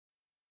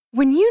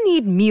When you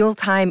need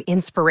mealtime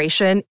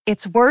inspiration,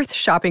 it's worth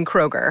shopping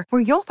Kroger,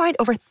 where you'll find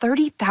over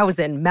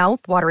 30,000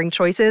 mouth-watering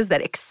choices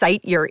that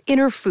excite your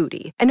inner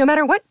foodie. And no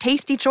matter what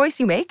tasty choice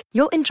you make,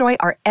 you'll enjoy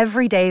our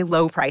everyday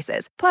low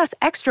prices, plus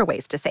extra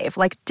ways to save,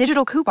 like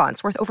digital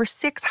coupons worth over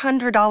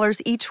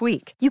 $600 each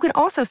week. You can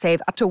also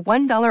save up to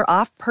 $1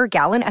 off per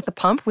gallon at the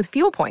pump with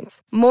fuel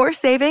points. More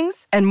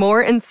savings and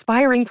more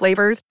inspiring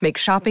flavors make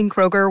shopping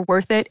Kroger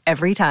worth it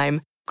every time.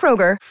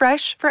 Kroger,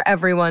 fresh for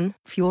everyone.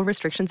 Fuel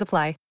restrictions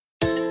apply.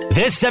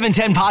 This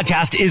 710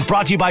 podcast is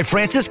brought to you by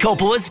Francis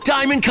Coppola's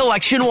Diamond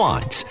Collection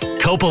Wines.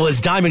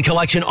 Coppola's Diamond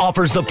Collection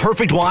offers the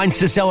perfect wines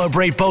to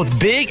celebrate both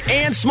big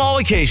and small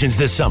occasions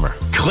this summer.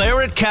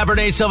 Claret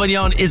Cabernet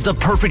Sauvignon is the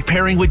perfect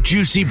pairing with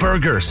juicy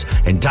burgers.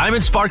 And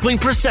Diamond Sparkling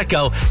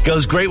Prosecco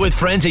goes great with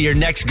friends at your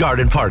next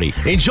garden party.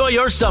 Enjoy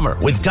your summer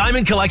with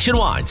Diamond Collection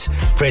Wines.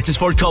 Francis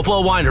Ford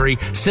Coppola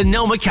Winery,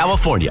 Sonoma,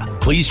 California.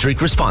 Please drink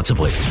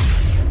responsibly.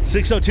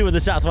 6:02 in the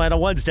Southland on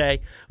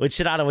Wednesday with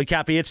Shadano and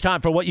Cappy. It's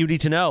time for What You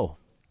Need to Know.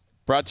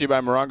 Brought to you by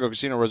Morongo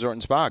Casino Resort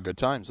and Spa. Good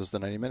times, less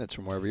than 90 minutes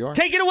from wherever you are.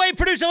 Take it away,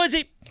 producer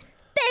Lindsay.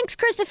 Thanks,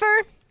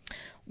 Christopher.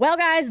 Well,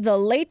 guys, the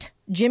late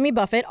Jimmy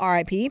Buffett,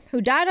 R.I.P.,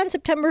 who died on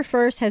September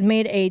 1st, has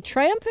made a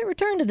triumphant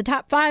return to the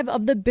top 5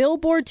 of the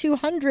Billboard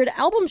 200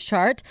 albums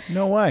chart.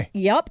 No way.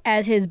 Yup,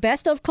 as his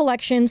best of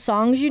collection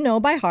Songs You Know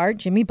by Heart,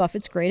 Jimmy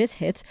Buffett's greatest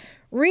hits,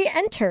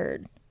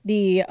 re-entered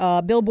the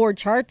Billboard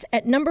charts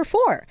at number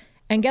 4.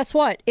 And guess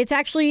what? It's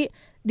actually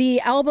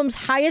the album's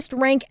highest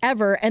rank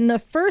ever and the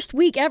first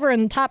week ever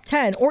in the top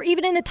 10 or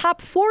even in the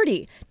top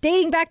 40,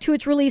 dating back to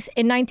its release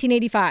in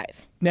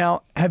 1985.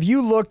 Now, have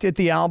you looked at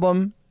the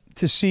album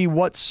to see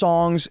what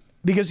songs?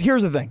 Because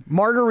here's the thing.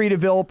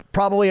 Margaritaville,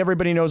 probably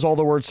everybody knows all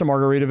the words to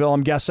Margaritaville,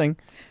 I'm guessing.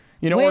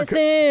 You know,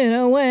 Wasting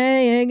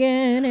away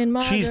again in my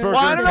Cheeseburger. Well,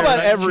 I don't know about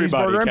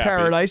everybody. Cheeseburger in Cappy.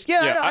 Paradise.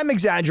 Yeah, I'm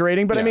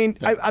exaggerating, but I mean,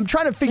 I'm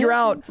trying to figure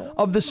out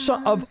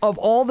of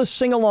all the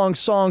sing-along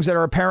songs that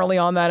are apparently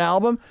on that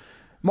album,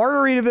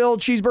 Margaritaville,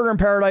 Cheeseburger in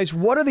Paradise,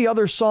 what are the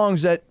other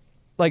songs that,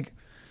 like,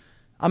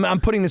 I'm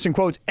putting this in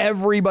quotes,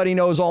 everybody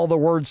knows all the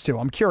words to?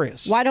 I'm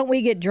curious. Why Don't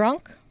We Get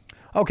Drunk?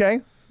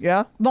 Okay,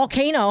 yeah.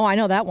 Volcano, I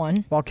know that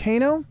one.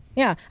 Volcano?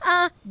 Yeah.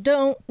 I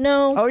don't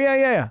know. Oh,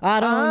 yeah. I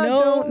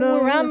don't know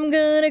where I'm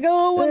going to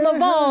go when the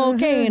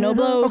volcano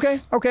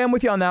blows. Okay, I'm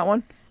with you on that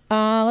one.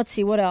 Let's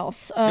see, what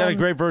else? Got a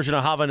great version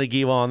of Hava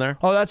Nagila on there.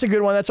 Oh, that's a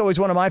good one. That's always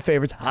one of my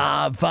favorites.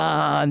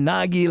 Hava,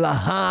 Nagila,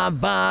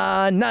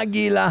 Hava,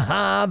 Nagila,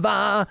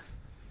 Hava.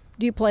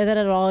 Do you play that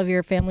at all of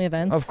your family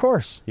events? Of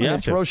course. Yeah,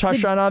 it's Rosh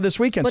Hashanah this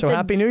weekend, so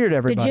Happy New Year to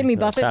everybody. The Jimmy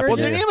Buffett Happy version? Well,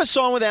 New didn't he have a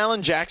song with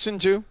Alan Jackson,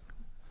 too?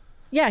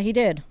 Yeah, he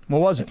did. What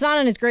was it? It's not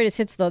on his greatest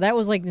hits, though. That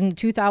was like in the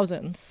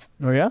 2000s.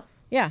 Oh, yeah?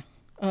 Yeah.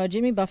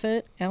 Jimmy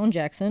Buffett, Alan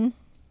Jackson.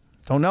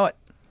 Don't know it.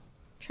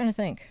 Trying to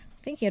think.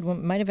 I think he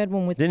might have had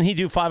one with... Didn't he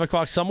do 5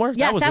 o'clock somewhere?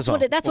 Yes, that was that's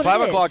what it is.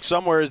 5 o'clock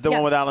somewhere is the one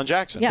Yes. with Alan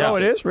Jackson. Yeah. Oh,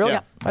 it is? Really? Yeah.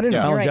 I didn't know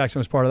Yeah. Alan You're right. Jackson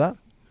was part of that.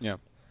 Yeah.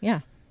 Yeah.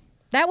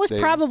 That was They-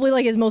 probably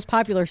like his most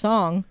popular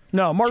song.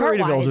 No,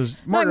 Margaritaville's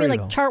is No, I mean Margaritaville.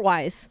 like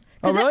chart-wise.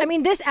 Oh, really? I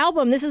mean, this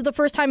album, this is the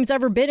first time it's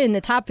ever been in the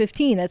top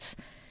 15. That's,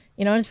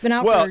 you know, it's been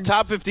out Well, for...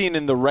 top 15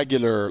 in the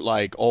regular,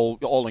 like,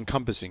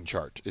 all-encompassing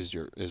chart is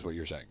what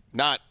you're saying.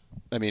 Not,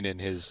 I mean, in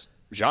his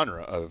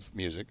genre of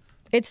music.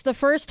 It's the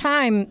first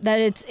time that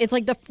it's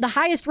like the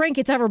highest rank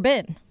it's ever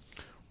been.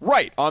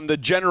 Right, on the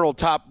general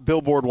top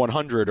Billboard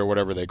 100 or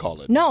whatever they call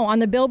it. No, on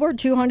the Billboard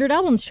 200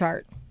 albums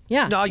chart.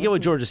 Yeah. No, I get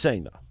what George is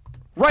saying, though.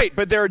 Right,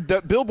 but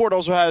the Billboard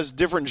also has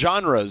different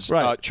genres, Right.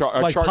 like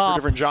Like chart pop, for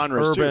different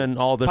genres urban,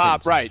 too. all the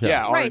pop, things. right? Yeah.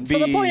 Yeah, Right. R&B, So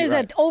the point is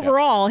right, that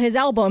overall, his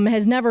album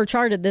has never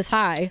charted this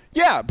high.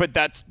 yeah, but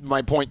that's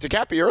my point to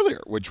Cappy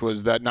earlier, which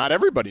was that not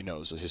everybody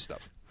knows his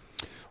stuff.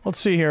 Let's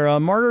see here.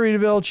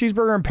 Margaritaville,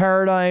 Cheeseburger in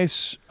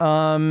Paradise,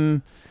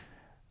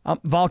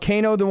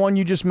 Volcano, the one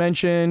you just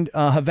mentioned,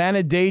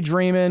 Havana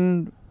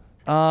Daydreamin'.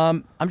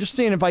 I'm just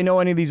seeing if I know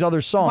any of these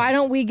other songs. Why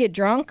Don't We Get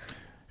Drunk?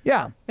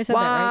 Yeah. I said that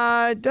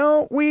right. Why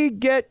don't we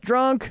get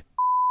drunk?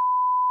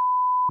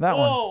 That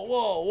one.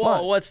 Whoa.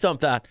 What? Let's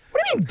dump that.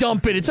 What do you mean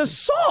dump it? It's a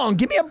song.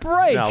 Give me a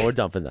break. No, we're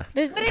dumping that.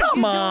 There's, What did Come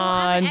you do?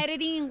 on. I'm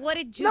editing. What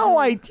did you No,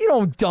 do? you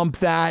don't dump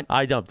that.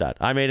 I dumped that.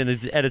 I made an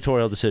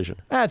editorial decision.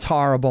 That's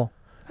horrible.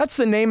 That's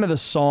the name of the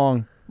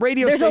song.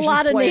 Radio there's a stations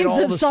lot of play it names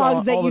all of the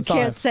songs that all you the time.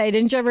 can't say.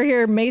 Didn't you ever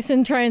hear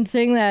Mason try and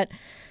sing that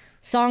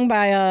song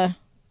by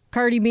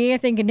Cardi B, I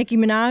think, and Nicki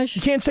Minaj?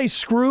 You can't say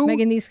screw.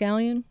 Megan Thee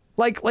Stallion?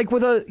 Like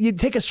with you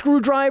take a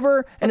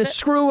screwdriver and a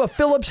screw, a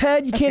Phillips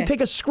head. You can't Okay.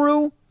 take a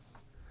screw.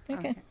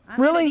 Okay.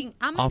 Really?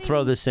 I'll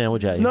throw this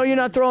sandwich at you. No, you're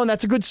not throwing.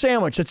 That's a good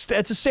sandwich.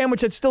 That's a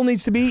sandwich that still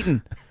needs to be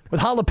eaten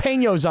with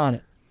jalapenos on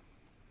it.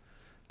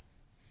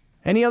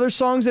 Any other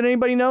songs that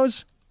anybody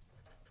knows?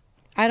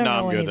 I don't No,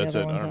 know I'm any good. of That's the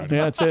it. other ones. All right.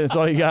 Yeah, that's it. That's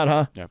all you got,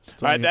 huh? Yeah. All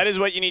right, that is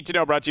what you need to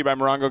know. Brought to you by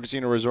Morongo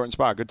Casino Resort and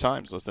Spa. Good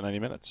times, less than 90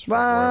 minutes. from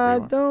Why wherever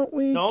you are. don't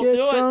we Don't get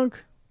do it.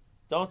 drunk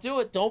Don't do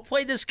it. Don't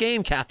play this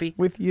game, Cappy.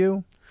 with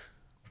you?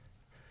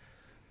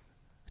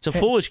 It's a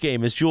foolish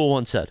game, as Jewel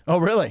once said. Oh,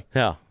 really?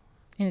 Yeah.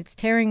 And it's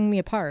tearing me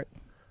apart.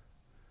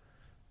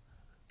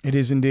 It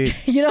is indeed.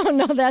 You don't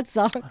know that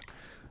song?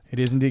 It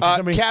is indeed.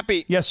 Somebody-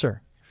 Cappy, Yes,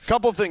 sir.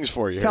 Couple things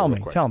for you. Tell here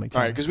me. real quick. All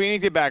right, because we need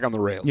to get back on the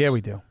rails. Yeah,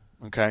 we do.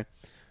 Okay.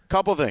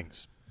 Couple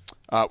things.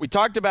 We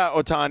talked about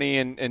Ohtani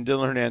and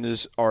Dylan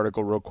Hernandez's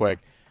article real quick.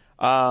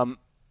 But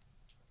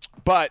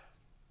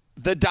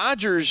the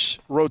Dodgers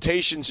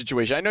rotation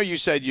situation, I know you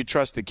said you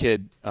trust the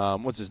kid.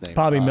 What's his name?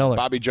 Bobby Miller.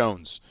 Bobby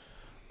Jones.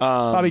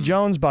 Bobby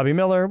Jones, Bobby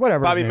Miller,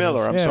 whatever. Bobby his name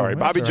Miller, is. I'm Yeah, sorry.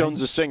 that's Bobby all right.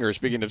 Jones, the singer,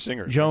 speaking of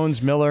singers.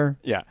 Jones, Miller.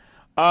 Yeah.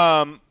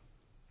 But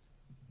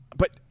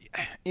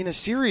in a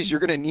series,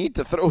 you're going to need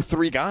to throw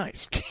 3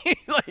 guys.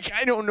 Like,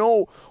 I don't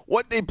know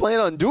what they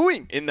plan on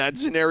doing in that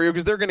scenario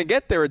because they're going to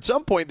get there at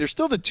some point. They're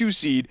still the 2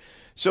 seed,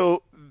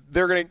 so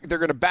they're going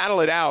to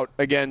battle it out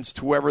against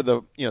whoever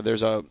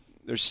there's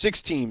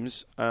 6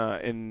 teams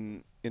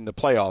in the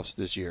playoffs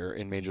this year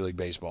in Major League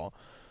Baseball.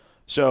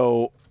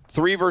 So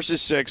 3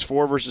 versus 6,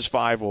 4 versus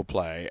 5 will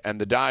play, and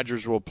the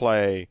Dodgers will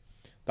play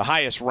the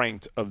highest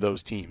ranked of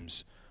those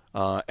teams.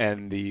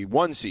 And the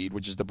 1 seed,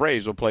 which is the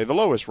Braves, will play the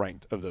lowest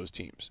ranked of those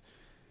teams.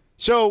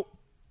 So,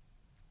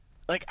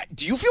 like,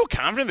 do you feel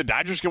confident the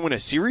Dodgers can win a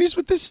series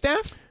with this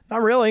staff?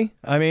 Not really.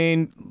 I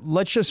mean,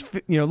 let's just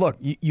look.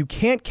 You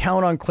can't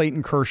count on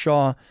Clayton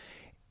Kershaw.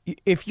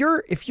 If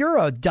you're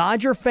a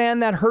Dodger fan,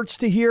 that hurts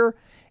to hear.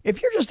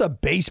 If you're just a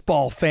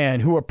baseball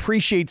fan who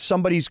appreciates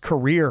somebody's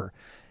career,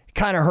 it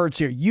kind of hurts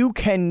here. You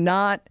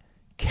cannot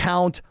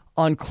count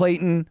on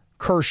Clayton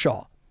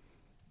Kershaw.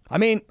 I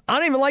mean, I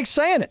don't even like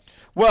saying it.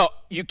 Well,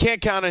 you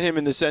can't count on him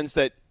in the sense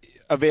that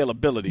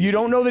availability. You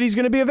don't know that he's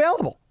going to be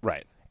available.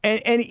 Right.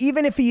 And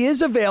even if he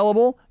is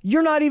available,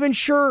 you're not even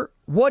sure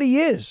what he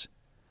is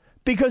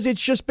because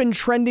it's just been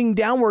trending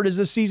downward as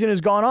the season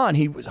has gone on.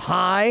 He was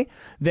high,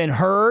 then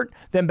hurt,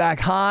 then back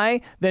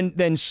high,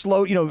 then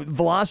slow,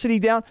 velocity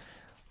down.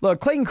 Look,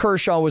 Clayton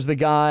Kershaw was the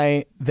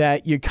guy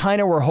that you kind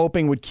of were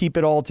hoping would keep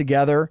it all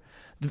together,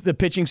 the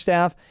pitching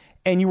staff.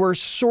 And you were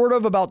sort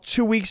of about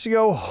 2 weeks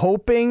ago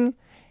hoping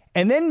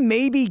and then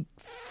maybe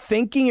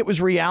thinking it was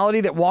reality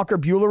that Walker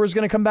Buehler was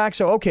going to come back.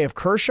 So, okay, if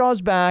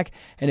Kershaw's back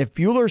and if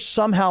Buehler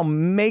somehow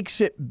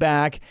makes it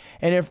back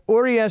and if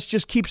Urias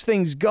just keeps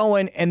things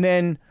going and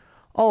then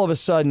all of a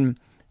sudden,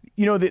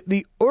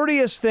 the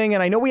Urias thing,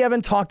 and I know we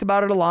haven't talked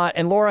about it a lot,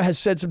 and Laura has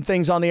said some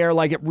things on the air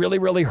like it really,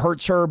 really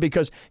hurts her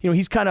because,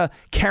 he's kind of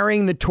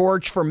carrying the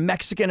torch for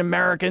Mexican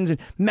Americans and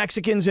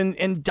Mexicans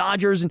and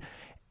Dodgers.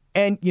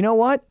 And you know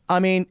what? I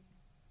mean,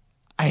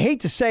 I hate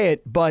to say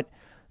it, but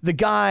the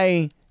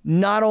guy...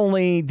 Not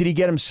only did he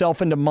get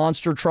himself into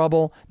monster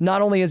trouble,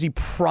 not only has he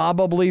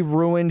probably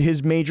ruined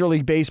his Major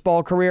League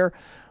Baseball career,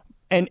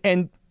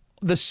 and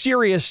the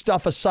serious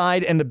stuff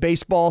aside and the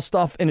baseball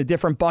stuff in a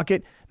different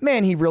bucket,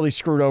 man, he really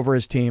screwed over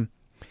his team.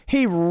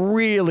 He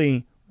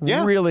really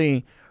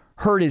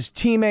hurt his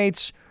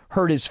teammates,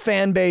 hurt his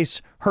fan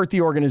base, hurt the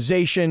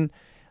organization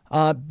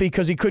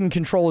because he couldn't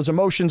control his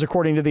emotions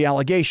according to the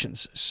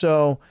allegations.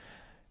 So...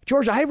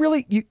 George,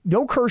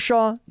 no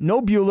Kershaw,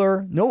 no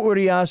Buehler, no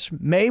Urias.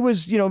 May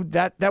was,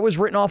 that was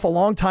written off a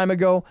long time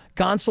ago.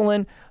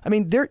 Gonsolin. I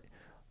mean,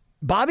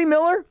 Bobby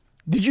Miller.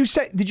 Did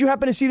you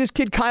happen to see this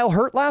kid Kyle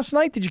Hurt last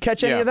night? Did you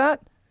catch any of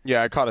that?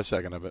 Yeah, I caught a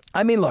second of it.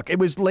 I mean, look, it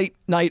was late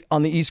night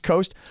on the East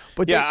Coast,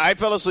 but I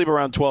fell asleep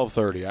around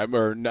 12:30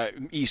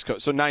 or East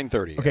Coast, so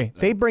 9:30. Okay,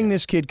 they bring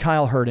this kid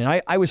Kyle Hurt in.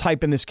 I was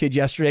hyping this kid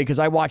yesterday because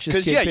I watched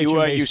this kid pitch in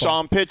baseball. You saw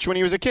him pitch when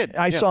he was a kid.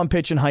 I saw him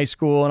pitch in high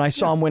school, and I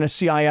saw him win a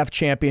CIF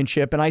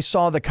championship, and I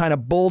saw the kind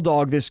of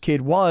bulldog this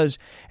kid was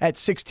at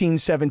 16,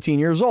 17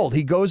 years old.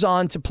 He goes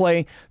on to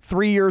play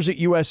 3 years at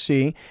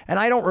USC, and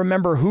I don't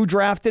remember who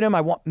drafted him.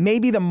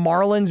 Maybe the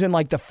Marlins in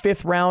like the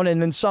 5th round,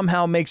 and then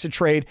somehow makes a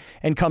trade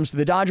and comes to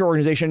the Dodger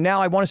organization.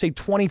 Now I want to say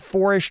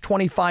 24-ish,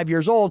 25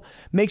 years old,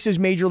 makes his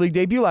Major League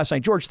debut last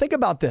night. George, think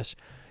about this.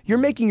 You're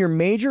making your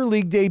Major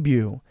League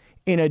debut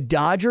in a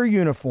Dodger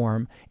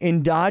uniform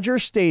in Dodger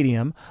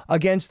Stadium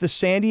against the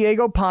San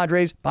Diego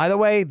Padres. By the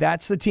way,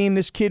 that's the team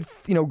this kid,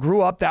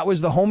 grew up. That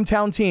was the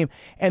hometown team.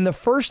 And the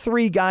first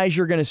 3 guys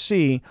you're going to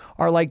see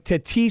are like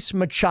Tatis,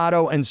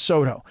 Machado, and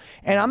Soto.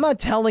 And I'm not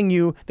telling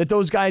you that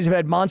those guys have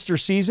had monster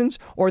seasons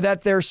or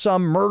that they're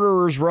some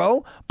murderer's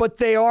row, but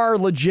they are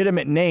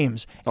legitimate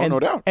names.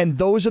 No doubt. And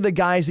those are the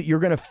guys that you're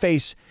going to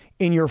face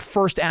in your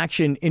first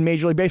action in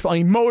Major League Baseball. And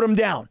he mowed them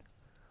down.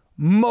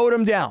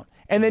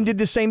 And then did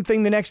the same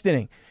thing the next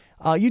inning.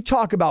 You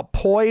talk about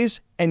poise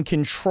and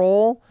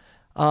control.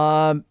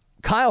 Kyle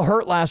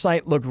Hurt last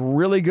night looked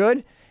really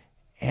good.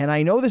 And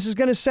I know this is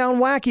going to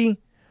sound wacky,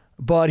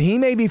 but he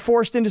may be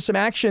forced into some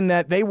action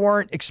that they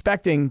weren't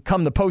expecting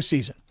come the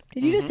postseason.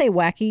 Did you just say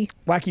wacky?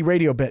 Wacky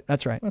radio bit.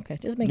 That's right. Okay,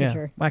 just making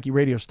sure. Wacky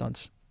radio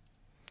stunts.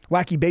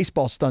 Wacky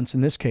baseball stunts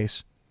in this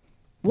case.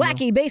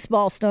 Wacky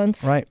baseball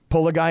stunts. Right.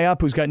 Pull a guy up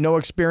who's got no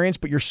experience,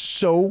 but you're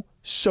so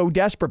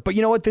desperate. But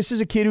you know what? This is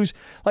a kid who's,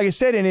 like I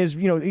said, in his,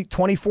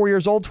 24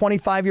 years old,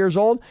 25 years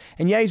old.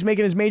 And yeah, he's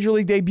making his Major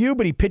League debut,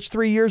 but he pitched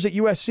 3 years at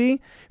USC.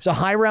 He's a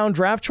high round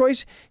draft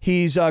choice.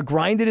 He's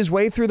grinded his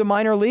way through the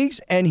minor leagues,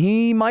 and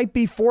he might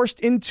be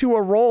forced into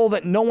a role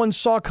that no one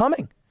saw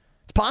coming.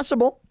 It's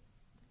possible.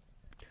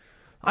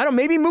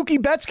 Maybe Mookie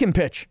Betts can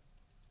pitch.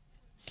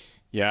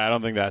 Yeah, I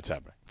don't think that's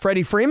happening.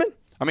 Freddie Freeman?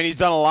 I mean, he's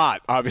done a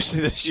lot, obviously,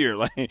 this year.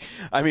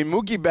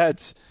 Mookie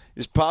Betts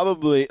is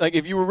probably,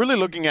 if you were really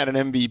looking at an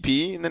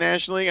MVP in the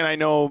National League, and I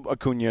know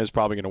Acuna is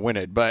probably going to win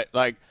it, but,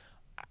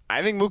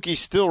 I think Mookie's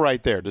still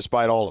right there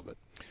despite all of it.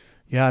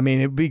 Yeah, I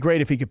mean, it would be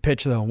great if he could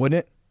pitch, though, wouldn't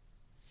it?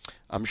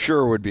 I'm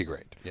sure it would be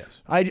great,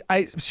 yes.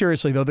 I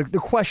seriously, though, the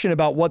question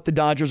about what the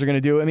Dodgers are going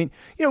to do, I mean,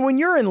 when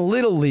you're in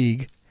Little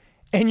League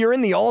and you're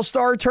in the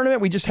All-Star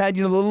tournament, we just had,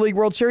 the Little League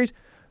World Series,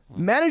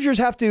 managers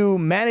have to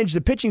manage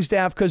the pitching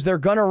staff because they're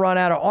going to run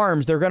out of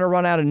arms. They're going to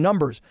run out of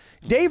numbers.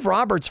 Dave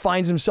Roberts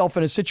finds himself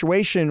in a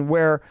situation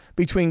where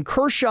between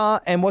Kershaw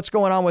and what's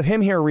going on with him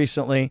here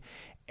recently,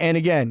 and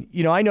again,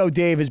 I know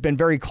Dave has been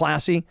very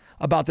classy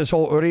about this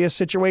whole Urias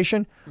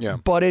situation,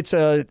 but it's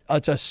a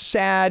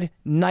sad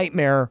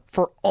nightmare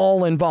for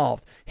all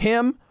involved.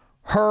 Him,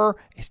 her,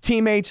 his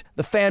teammates,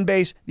 the fan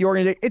base, the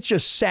organization. It's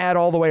just sad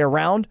all the way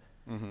around.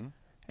 Mm-hmm.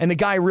 And the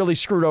guy really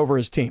screwed over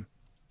his team.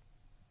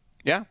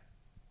 Yeah.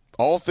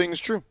 All things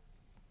true.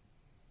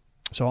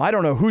 So I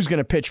don't know who's going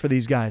to pitch for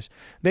these guys.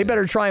 They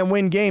better try and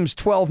win games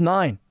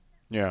 12-9.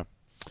 Yeah.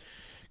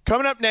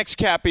 Coming up next,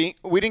 Cappy,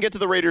 we didn't get to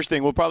the Raiders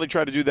thing. We'll probably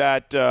try to do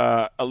that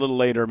a little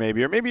later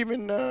maybe, or maybe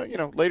even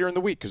later in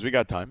the week because we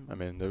got time. I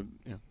mean,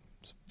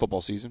 it's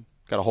football season.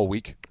 Got a whole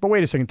week. But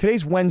wait a second.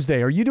 Today's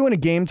Wednesday. Are you doing a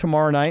game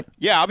tomorrow night?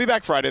 Yeah, I'll be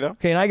back Friday, though.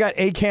 Okay, and I got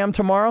A-Cam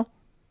tomorrow?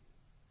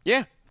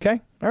 Yeah. Okay.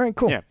 All right,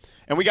 cool. Yeah.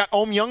 And we got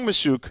Om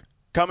Youngmisuk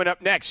coming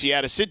up next. He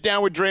had a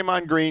sit-down with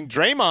Draymond Green.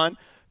 Draymond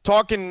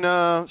talking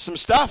some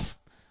stuff.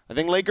 I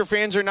think Laker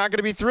fans are not going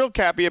to be thrilled,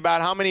 Cappy, about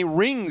how many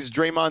rings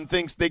Draymond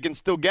thinks they can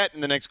still get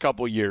in the next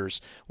couple of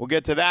years. We'll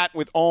get to that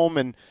with Om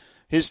and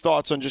his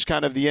thoughts on just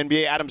kind of the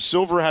NBA. Adam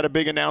Silver had a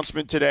big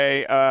announcement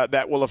today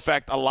that will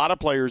affect a lot of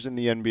players in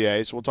the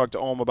NBA, so we'll talk to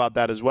Om about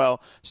that as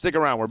well. Stick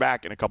around. We're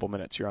back in a couple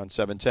minutes here on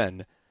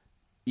 710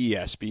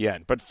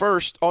 ESPN. But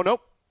first,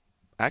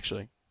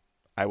 actually,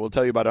 I will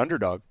tell you about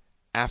Underdog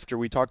after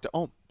we talk to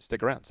Om.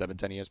 Stick around,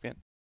 710 ESPN.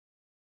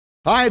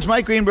 Hi, it's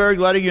Mike Greenberg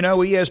letting you know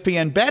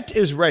ESPN Bet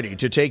is ready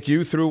to take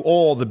you through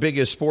all the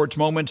biggest sports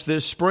moments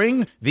this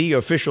spring. The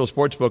official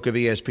sportsbook of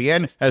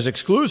ESPN has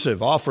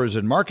exclusive offers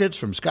and markets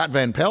from Scott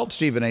Van Pelt,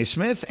 Stephen A.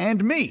 Smith,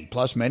 and me,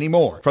 plus many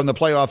more. From the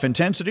playoff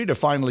intensity to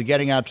finally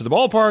getting out to the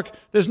ballpark,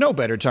 there's no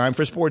better time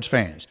for sports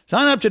fans.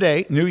 Sign up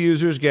today. New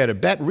users get a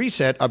bet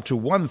reset up to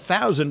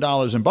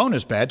 $1,000 in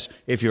bonus bets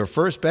if your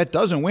first bet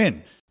doesn't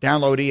win.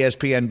 Download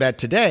ESPN Bet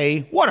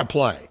today. What a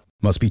play.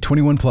 Must be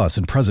 21 plus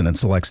and present in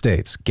select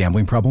states.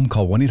 Gambling problem?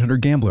 Call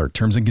 1-800-GAMBLER.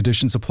 Terms and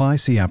conditions apply.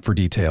 See app for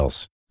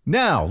details.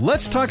 Now,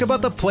 let's talk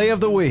about the play of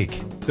the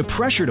week. The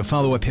pressure to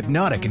follow up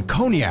Hypnotic and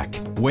Cognac,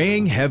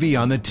 weighing heavy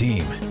on the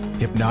team.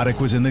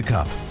 Hypnotic was in the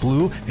cup,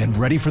 blue, and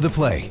ready for the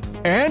play.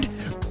 And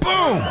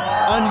boom!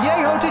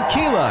 Añejo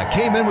Tequila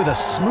came in with a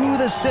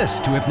smooth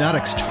assist to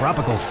Hypnotic's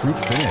tropical fruit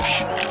finish.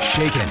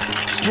 Shaken,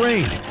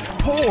 strained,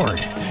 poured.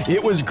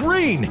 It was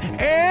green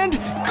and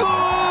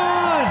good!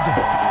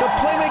 The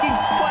playmaking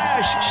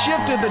splash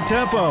shifted the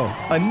tempo.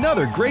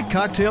 Another great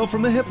cocktail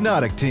from the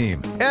Hypnotic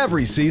team.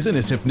 Every season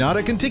is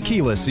Hypnotic and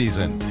Tequila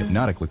season.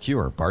 Hypnotic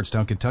Liqueur,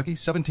 Bardstown, Kentucky,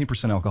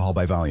 17% alcohol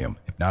by volume.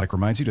 Hypnotic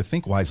reminds you to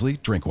think wisely,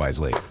 drink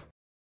wisely.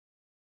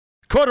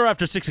 Quarter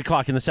after 6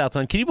 o'clock in the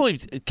Southland. Can you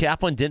believe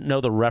Kaplan didn't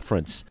know the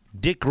reference?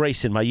 Dick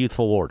Grayson, my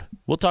youthful lord.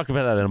 We'll talk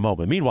about that in a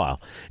moment.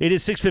 Meanwhile, it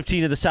is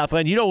 6:15 in the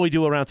Southland. You know what we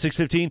do around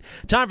 6:15.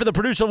 Time for the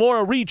producer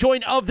Laura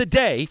rejoin of the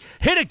day.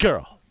 Hit it,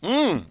 girl.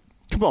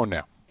 Come on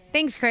now.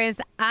 Thanks, Chris.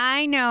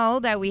 I know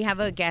that we have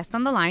a guest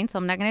on the line, so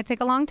I'm not going to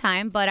take a long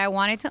time, but I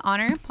wanted to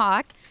honor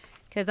Pac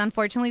because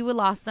unfortunately we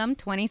lost him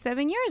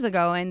 27 years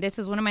ago, and this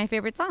is one of my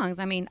favorite songs.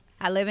 I mean,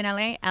 I live in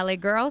L.A., L.A.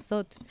 girl,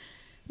 so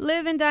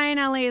Live and Die in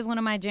L.A. is one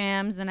of my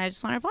jams, and I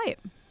just want to play it.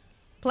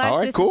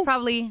 Plus, this is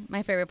probably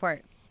my favorite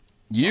part.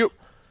 You.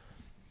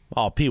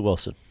 Oh, Pete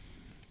Wilson.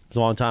 It was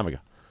a long time ago.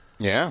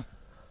 Yeah.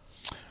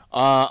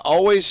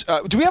 Always.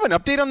 Do we have an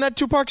update on that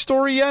Tupac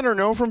story yet, or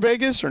no, from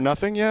Vegas, or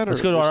nothing yet? Let's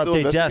go to our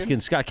update desk,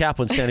 and Scott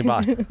Kaplan standing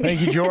by.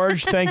 Thank you,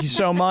 George. Thank you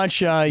so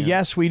much.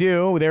 Yes, we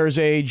do. There's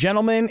a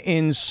gentleman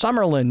in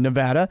Summerlin,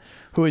 Nevada,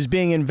 who is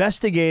being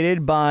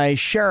investigated by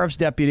sheriff's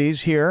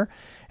deputies here,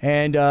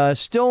 and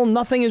still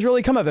nothing has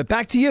really come of it.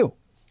 Back to you.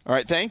 All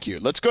right, thank you.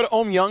 Let's go to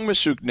Om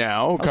Youngmisuk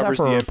now, who covers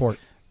the report.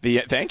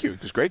 Thank you.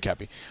 It was great,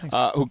 Cappy.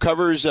 Who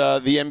covers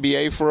the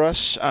NBA for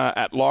us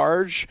at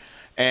large.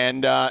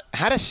 And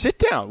had a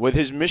sit-down with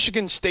his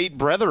Michigan State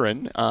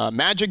brethren,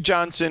 Magic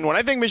Johnson. When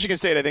I think Michigan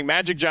State, I think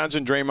Magic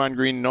Johnson, Draymond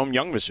Green, and Om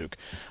Youngmisuk.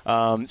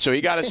 So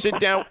he got to sit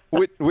down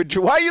with.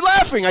 Why are you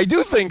laughing? I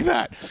do think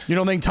that. You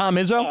don't think Tom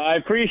Izzo? I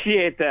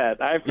appreciate that.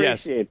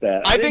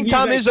 That. I think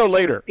Tom Izzo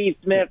later. Steve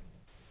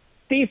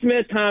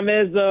Smith, Tom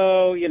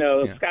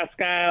Izzo, Scott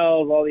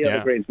Skiles, all the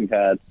other greats we've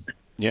had.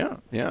 Yeah,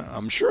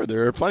 I'm sure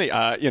there are plenty.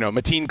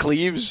 Mateen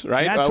Cleaves,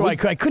 right? That's why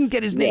I couldn't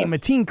get his name,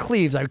 Mateen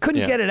Cleaves. I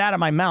couldn't get it out of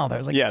my mouth. I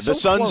was like, the so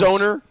Suns close.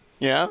 owner.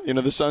 Yeah,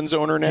 the Suns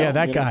owner now. Yeah,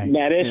 that guy.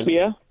 Matt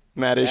Ishbia.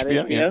 Matt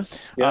Ishbia.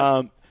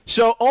 Yeah.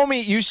 So, Omi,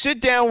 you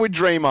sit down with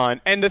Draymond,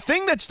 and the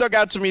thing that stuck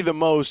out to me the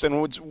most,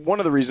 and it's one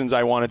of the reasons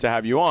I wanted to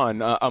have you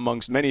on,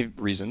 amongst many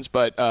reasons,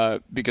 but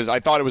because I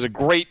thought it was a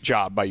great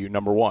job by you,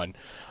 number one.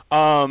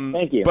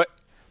 Thank you.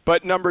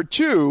 But number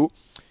two,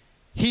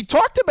 he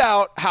talked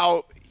about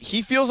how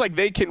he feels like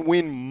they can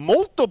win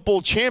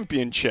multiple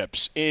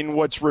championships in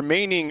what's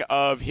remaining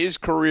of his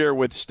career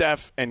with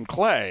Steph and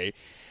Clay.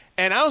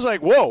 And I was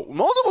like, whoa,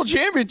 multiple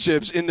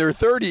championships in their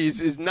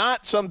 30s is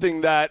not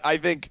something that I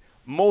think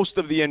most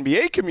of the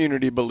NBA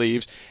community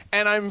believes.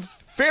 And I'm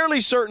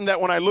fairly certain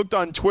that when I looked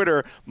on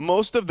Twitter,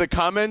 most of the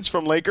comments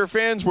from Laker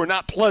fans were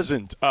not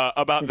pleasant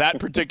about that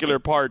particular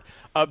part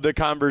of the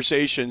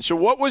conversation. So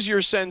what was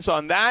your sense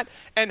on that?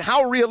 And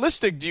how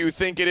realistic do you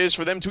think it is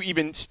for them to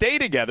even stay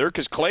together?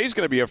 Because Clay's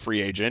going to be a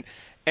free agent.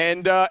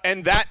 And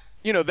that,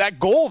 that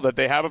goal that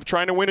they have of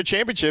trying to win a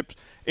championship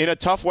in a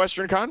tough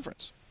Western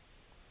Conference.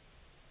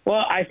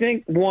 Well, I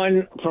think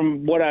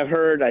from what I've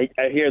heard, I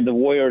hear the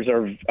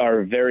Warriors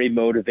are very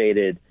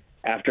motivated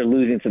after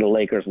losing to the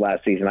Lakers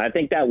last season. I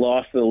think that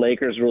loss to the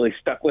Lakers really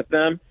stuck with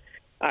them.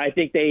 I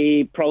think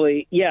they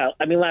probably,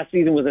 last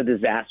season was a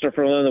disaster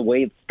for them, the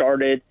way it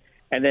started,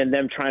 and then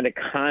them trying to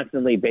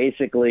constantly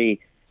basically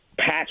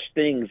patch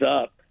things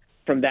up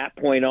from that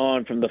point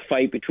on, from the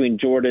fight between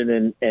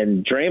Jordan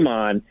and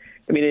Draymond.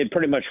 I mean, it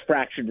pretty much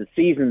fractured the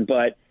season,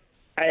 but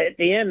at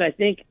the end, I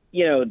think,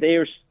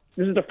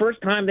 this is the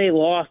first time they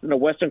lost in a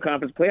Western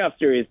Conference playoff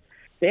series.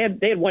 They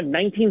had won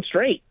 19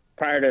 straight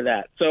prior to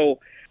that. So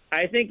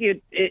I think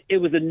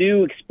it was a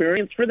new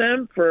experience for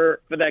them,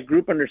 for that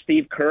group under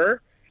Steve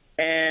Kerr.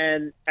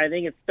 And I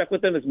think it stuck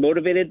with them, it's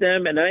motivated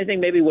them. And I think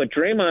maybe what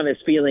Draymond is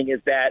feeling is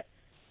that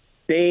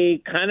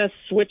they kind of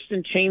switched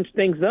and changed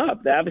things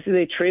up. Obviously,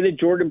 they traded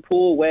Jordan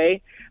Poole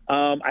away.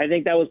 I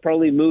think that was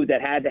probably a move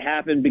that had to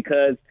happen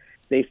because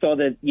they saw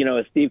that,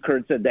 as Steve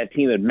Kerr said, that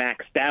team had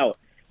maxed out.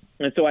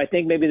 And so I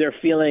think maybe they're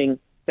feeling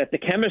that the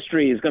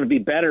chemistry is going to be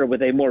better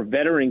with a more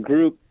veteran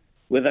group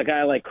with a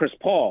guy like Chris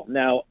Paul.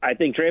 Now, I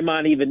think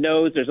Draymond even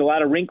knows there's a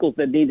lot of wrinkles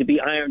that need to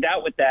be ironed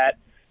out with that,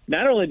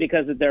 not only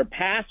because of their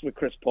past with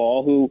Chris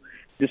Paul, who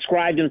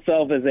described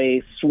himself as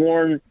a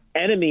sworn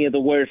enemy of the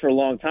Warriors for a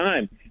long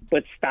time,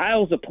 but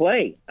styles of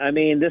play. I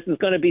mean, this is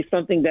going to be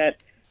something that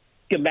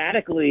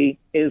schematically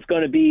is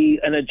going to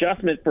be an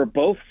adjustment for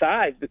both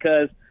sides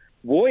because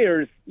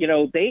Warriors,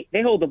 they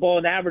hold the ball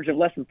an average of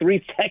less than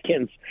 3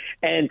 seconds.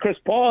 And Chris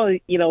Paul,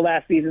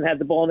 last season had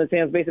the ball in his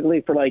hands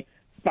basically for like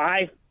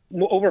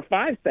over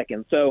 5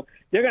 seconds. So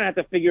they're going to have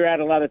to figure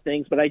out a lot of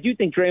things. But I do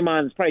think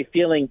Draymond is probably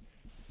feeling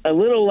a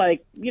little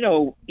like,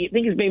 I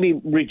think he's maybe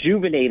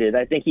rejuvenated.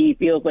 I think he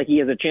feels like he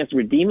has a chance to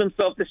redeem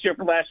himself this year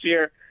from last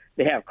year.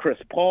 They have Chris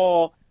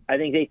Paul. I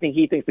think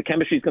he thinks the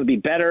chemistry is going to be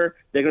better.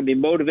 They're going to be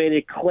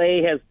motivated.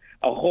 Clay has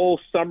a whole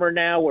summer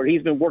now where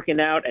he's been working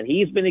out and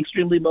he's been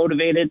extremely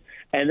motivated.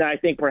 And I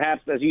think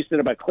perhaps, as you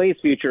said about Clay's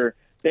future,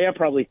 they are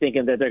probably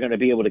thinking that they're going to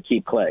be able to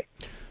keep Clay.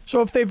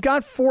 So if they've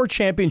got 4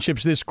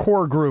 championships, this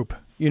core group,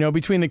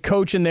 between the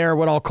coach and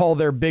what I'll call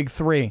their big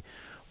 3,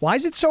 why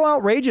is it so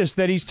outrageous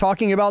that he's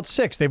talking about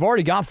 6? They've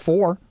already got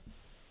 4.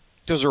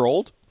 Because they're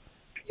old?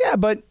 Yeah,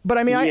 but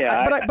I mean,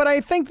 I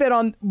think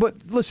that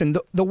listen,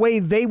 the way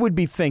they would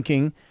be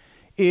thinking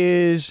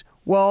is,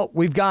 well,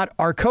 we've got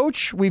our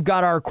coach, we've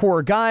got our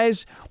core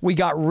guys, we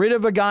got rid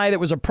of a guy that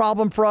was a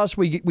problem for us.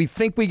 We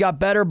think we got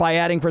better by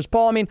adding Chris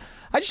Paul. I mean,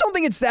 I just don't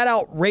think it's that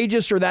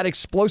outrageous or that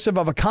explosive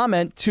of a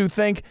comment to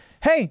think,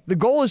 hey, the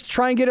goal is to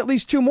try and get at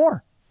least 2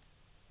 more.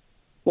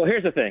 Well,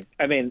 here's the thing.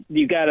 I mean,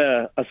 you got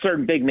a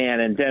certain big man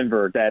in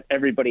Denver that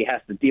everybody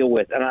has to deal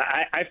with. And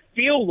I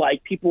feel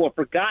like people have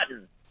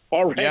forgotten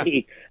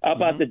already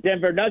about the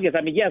Denver Nuggets.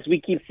 I mean, yes,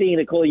 we keep seeing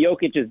Nikola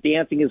Jokic is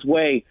dancing his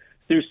way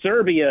through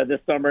Serbia this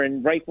summer,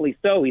 and rightfully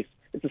so. It's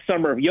the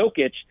summer of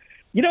Jokic.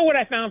 You know what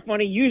I found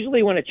funny?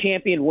 Usually when a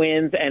champion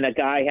wins and a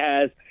guy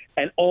has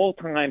an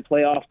all-time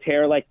playoff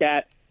tear like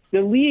that,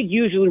 the league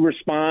usually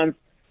responds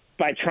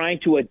by trying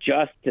to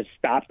adjust to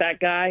stop that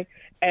guy.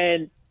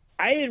 And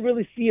I didn't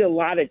really see a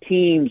lot of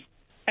teams,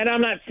 and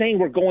I'm not saying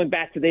we're going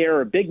back to the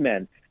era of big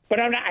men, but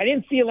I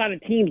didn't see a lot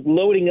of teams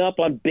loading up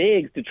on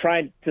bigs to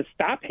try to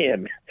stop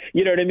him.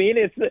 You know what I mean?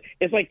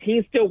 It's like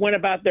teams still went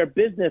about their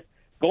business,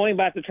 going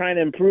back to trying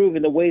to improve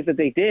in the ways that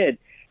they did.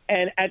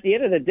 And at the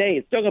end of the day,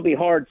 it's still going to be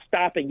hard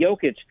stopping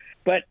Jokic.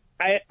 But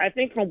I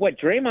think from what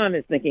Draymond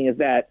is thinking is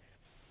that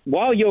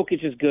while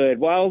Jokic is good,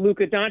 while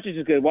Luka Doncic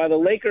is good, while the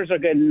Lakers are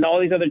good and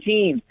all these other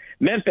teams,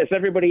 Memphis,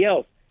 everybody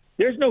else,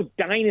 there's no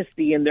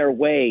dynasty in their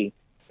way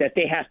that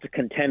they have to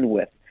contend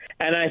with.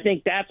 And I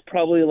think that's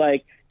probably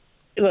like,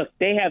 look,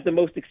 they have the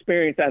most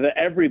experience out of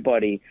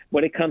everybody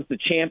when it comes to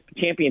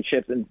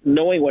championships and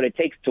knowing what it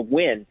takes to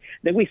win.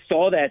 Then we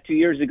saw that 2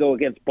 years ago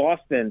against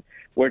Boston,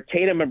 where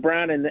Tatum and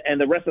Brown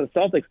and the rest of the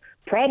Celtics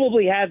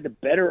probably had the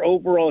better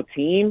overall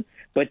team,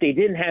 but they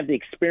didn't have the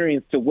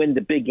experience to win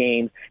the big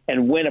games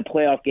and win a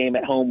playoff game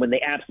at home when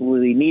they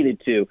absolutely needed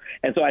to.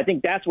 And so I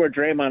think that's where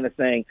Draymond is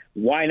saying,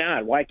 why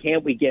not? Why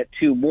can't we get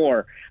 2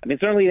 more? I mean,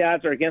 certainly the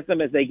odds are against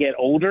them as they get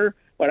older,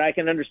 but I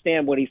can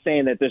understand what he's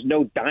saying, that there's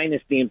no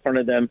dynasty in front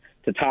of them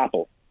to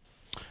topple.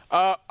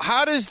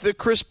 How does the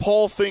Chris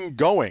Paul thing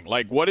going?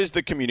 Like, what has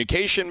the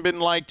communication been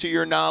like, to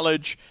your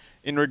knowledge,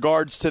 in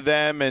regards to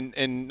them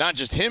and not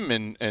just him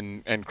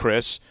and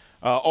Chris,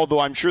 Although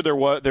I'm sure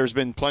there's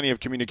been plenty of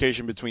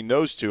communication between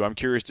those two. I'm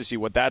curious to see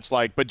what that's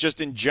like. But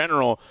just in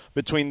general,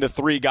 between the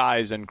three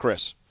guys and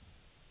Chris.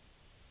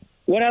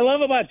 What I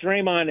love about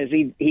Draymond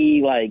is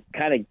he like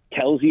kind of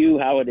tells you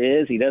how it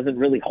is. He doesn't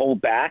really hold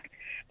back.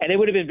 And it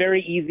would have been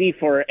very easy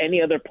for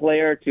any other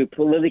player to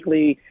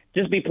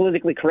be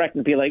politically correct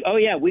and be like, oh,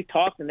 yeah, we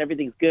talked and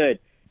everything's good.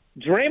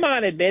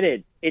 Draymond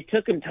admitted it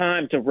took him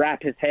time to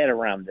wrap his head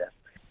around this.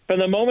 From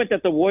the moment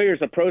that the Warriors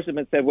approached him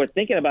and said, we're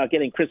thinking about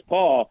getting Chris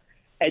Paul,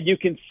 and you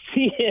can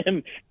see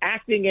him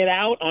acting it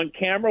out on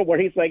camera where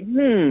he's like,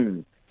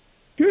 and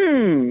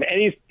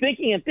he's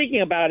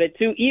thinking about it,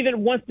 too,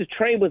 even once the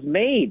trade was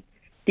made.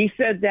 He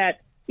said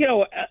that,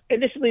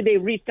 initially they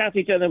reached out to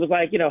each other and was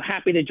like,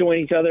 happy to join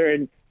each other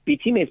and be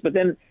teammates. But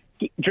then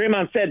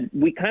Draymond said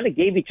we kind of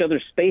gave each other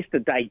space to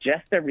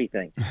digest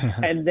everything.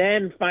 And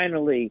then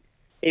finally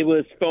it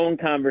was phone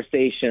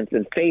conversations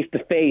and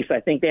face-to-face. I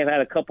think they've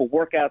had a couple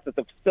workouts at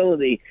the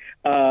facility,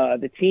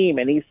 the team,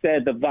 and he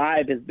said the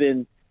vibe has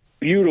been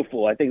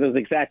beautiful. I think that was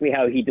exactly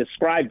how he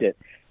described it.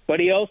 But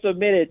he also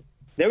admitted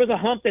there was a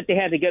hump that they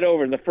had to get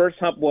over, and the first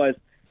hump was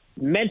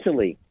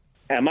mentally.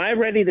 Am I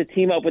ready to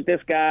team up with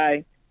this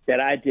guy that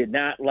I did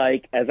not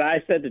like? As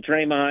I said to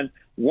Draymond,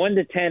 1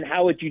 to 10,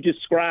 how would you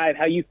describe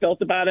how you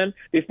felt about him?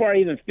 Before I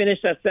even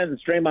finished that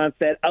sentence, Draymond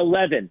said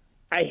 11.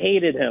 I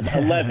hated him,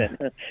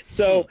 11.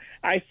 So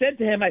I said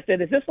to him,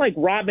 is this like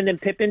Robin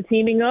and Pippen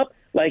teaming up?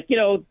 Like,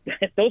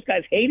 those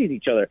guys hated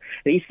each other.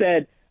 And he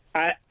said,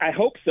 I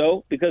hope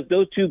so, because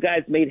those two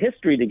guys made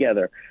history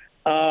together.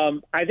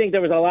 I think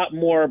there was a lot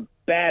more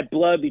bad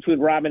blood between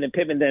Robin and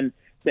Pippen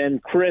than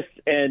Chris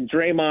and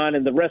Draymond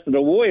and the rest of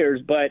the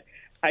Warriors. But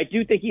I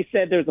do think he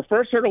said there's the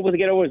first hurdle to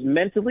get over is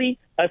mentally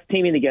us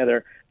teaming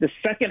together. The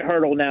second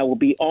hurdle now will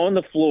be on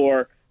the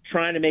floor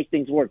trying to make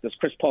things work. Does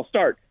Chris Paul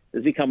start?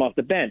 Does he come off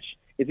the bench?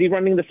 Is he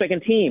running the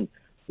second team?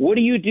 What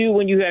do you do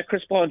when you have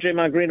Chris Paul and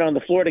Draymond Green on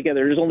the floor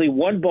together? There's only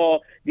one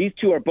ball. These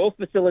two are both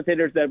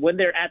facilitators that when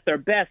they're at their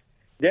best,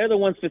 they're the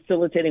ones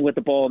facilitating with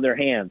the ball in their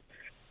hands.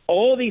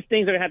 All these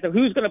things are going to have to –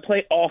 who's going to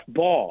play off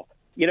ball?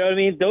 You know what I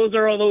mean? Those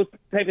are all those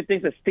type of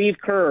things that Steve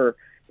Kerr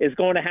is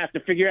going to have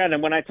to figure out.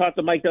 And when I talked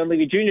to Mike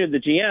Dunleavy Jr.,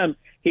 the GM,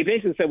 he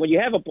basically said when you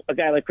have a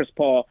guy like Chris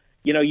Paul,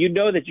 you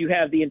know that you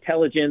have the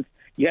intelligence,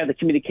 you have the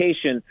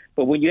communication,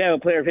 but when you have a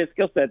player of his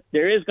skill set,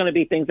 there is going to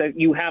be things that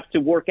you have to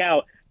work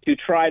out to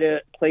try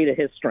to play to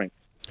his strengths.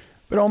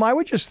 But, I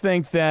would just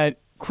think that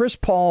Chris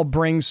Paul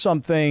brings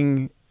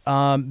something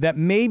that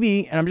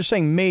maybe, and I'm just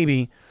saying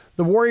maybe,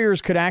 the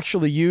Warriors could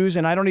actually use,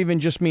 and I don't even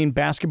just mean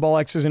basketball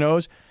X's and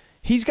O's.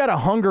 He's got a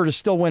hunger to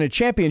still win a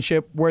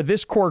championship where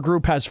this core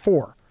group has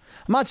 4.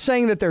 I'm not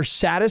saying that they're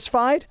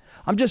satisfied.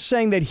 I'm just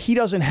saying that he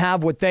doesn't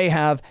have what they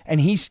have, and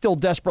he still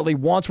desperately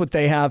wants what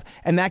they have,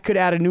 and that could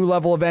add a new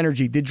level of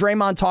energy. Did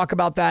Draymond talk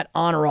about that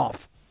on or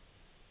off?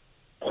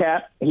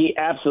 Cap, he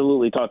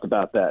absolutely talked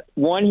about that.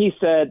 One, he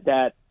said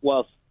that,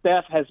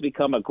 Steph has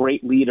become a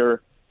great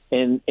leader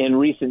in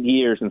recent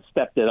years and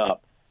stepped it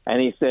up.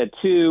 And he said,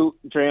 2,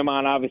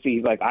 Draymond, obviously,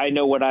 he's like, I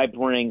know what I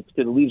bring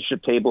to the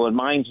leadership table. And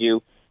mind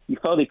you, he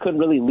felt he couldn't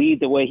really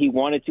lead the way he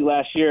wanted to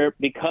last year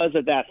because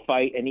of that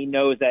fight, and he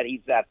knows that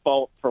he's at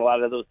fault for a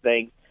lot of those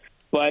things.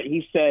 But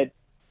he said,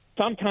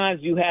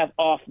 sometimes you have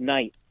off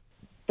nights.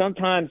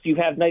 Sometimes you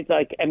have nights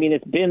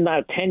it's been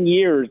now 10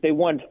 years. They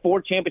won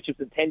 4 championships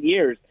in 10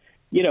 years.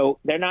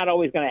 They're not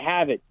always going to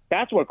have it.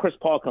 That's where Chris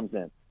Paul comes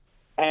in.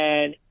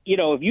 And,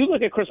 if you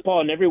look at Chris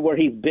Paul and everywhere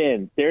he's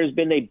been, there's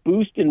been a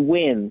boost in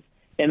wins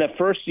in the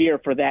first year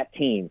for that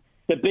team.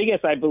 The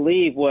biggest, I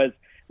believe, was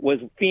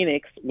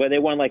Phoenix, where they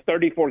won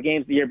 34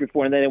 games the year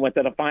before, and then they went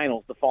to the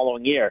finals the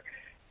following year.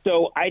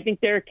 So I think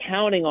they're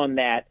counting on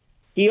that.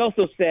 He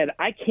also said,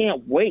 I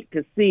can't wait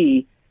to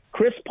see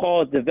Chris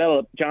Paul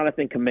develop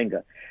Jonathan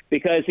Kuminga,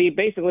 because he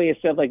basically has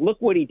said, look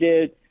what he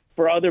did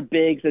for other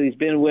bigs that he's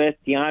been with.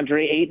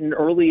 DeAndre Ayton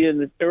early in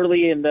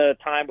the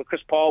time with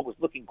Chris Paul was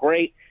looking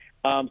great.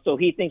 So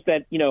he thinks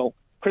that,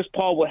 Chris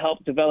Paul will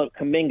help develop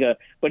Kuminga,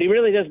 but he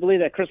really does believe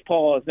that Chris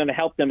Paul is going to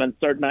help them on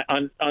certain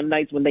on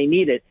nights when they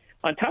need it.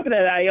 On top of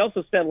that, I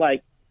also said,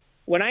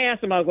 when I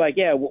asked him, I was like,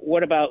 yeah,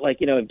 what about,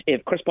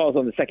 if Chris Paul's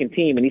on the second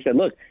team? And he said,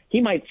 look,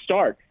 he might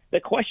start. The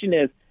question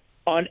is,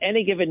 on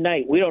any given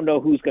night, we don't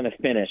know who's going to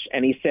finish.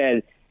 And he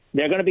said,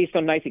 there are going to be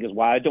some nights, he goes,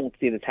 I don't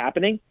see this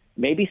happening.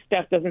 Maybe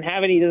Steph doesn't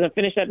have it. He doesn't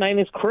finish that night, and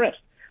it's Chris.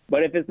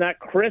 But if it's not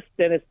Chris,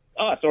 then it's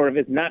us. Or if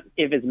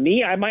it's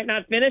me, I might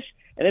not finish,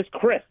 and it's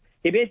Chris.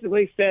 He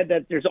basically said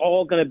that there's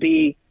all going to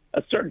be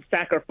a certain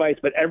sacrifice,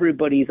 but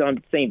everybody's on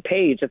the same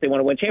page that they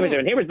want to win championship.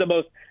 And here's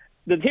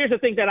the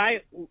thing that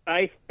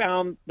I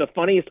found the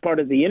funniest part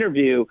of the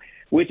interview,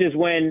 which is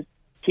when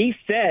he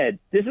said,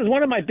 this is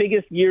one of my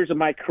biggest years of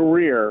my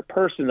career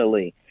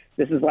personally.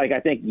 This is I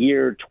think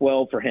year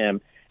 12 for him.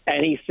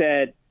 And he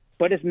said,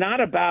 but it's not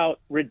about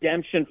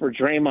redemption for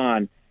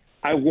Draymond.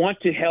 I want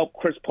to help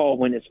Chris Paul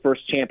win his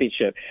first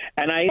championship.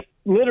 And I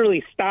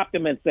literally stopped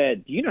him and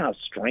said, do you know how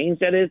strange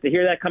that is to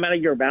hear that come out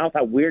of your mouth,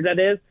 how weird that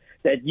is,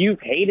 that you've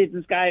hated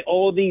this guy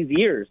all these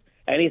years?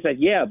 And he said,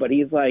 yeah, but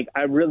he's like,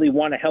 I really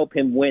want to help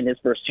him win his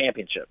first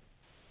championship.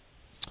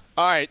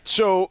 All right,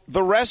 so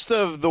the rest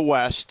of the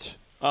West,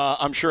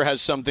 I'm sure,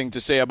 has something to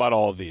say about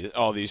all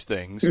these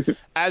things.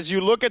 As you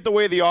look at the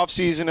way the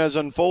offseason has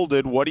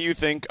unfolded, what do you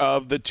think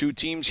of the two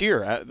teams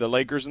here, the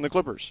Lakers and the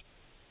Clippers?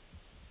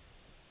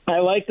 I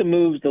like the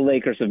moves the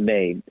Lakers have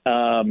made,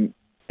 and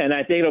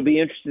I think it'll be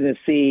interesting to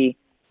see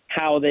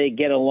how they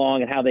get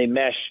along and how they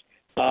mesh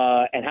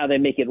and how they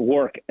make it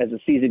work as the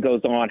season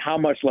goes on, how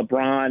much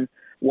LeBron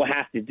will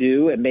have to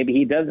do, and maybe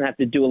he doesn't have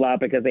to do a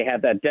lot because they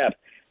have that depth.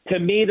 To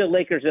me, the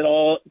Lakers,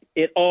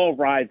 it all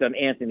rides on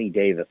Anthony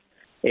Davis.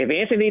 If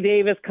Anthony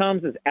Davis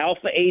comes as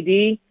alpha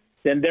AD,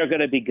 then they're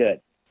going to be good.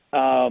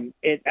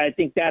 I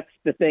think that's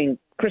the thing.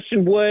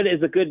 Christian Wood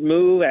is a good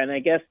move, and I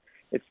guess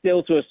it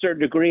still, to a certain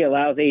degree,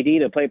 allows AD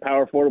to play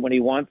power forward when he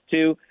wants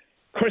to.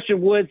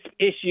 Christian Wood's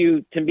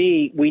issue, to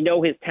me, we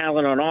know his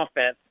talent on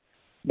offense,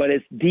 but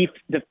it's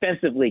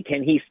defensively.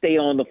 Can he stay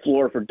on the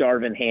floor for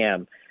Darvin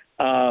Ham?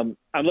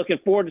 I'm looking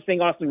forward to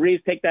seeing Austin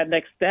Reeves take that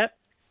next step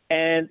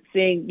and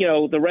seeing,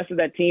 the rest of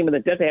that team and the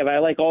depth they have. I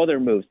like all their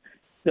moves.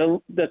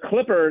 The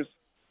Clippers,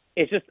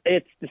 it's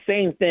the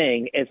same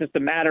thing. It's just a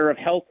matter of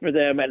health for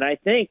them. And I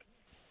think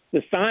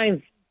the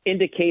signs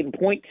indicate and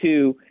point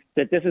to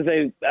that this is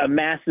a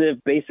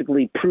massive,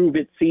 basically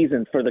prove-it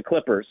season for the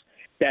Clippers.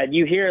 That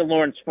you hear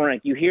Lawrence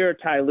Frank, you hear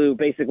Ty Lue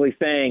basically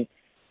saying,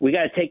 we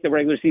got to take the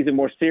regular season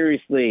more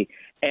seriously,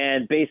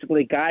 and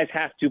basically guys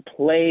have to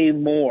play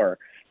more.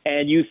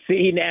 And you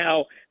see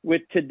now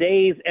with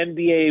today's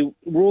NBA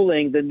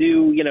ruling, the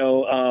new,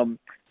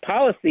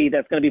 policy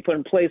that's going to be put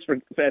in place for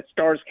that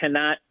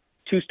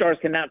two stars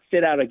cannot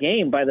sit out a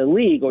game by the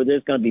league, or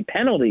there's going to be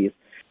penalties.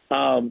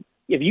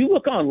 If you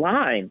look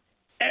online,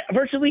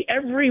 virtually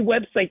every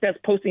website that's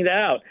posting that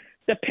out,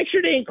 the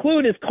picture they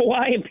include is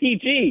Kawhi and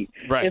PG.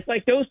 Right. It's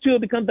like those two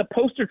have become the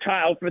poster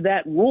child for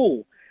that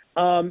rule.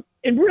 And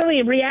really,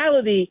 in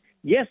reality,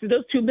 yes,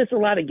 those two miss a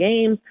lot of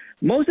games.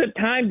 Most of the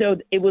time, though,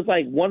 it was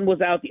like one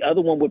was out, the other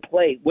one would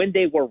play when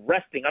they were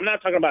resting. I'm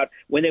not talking about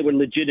when they were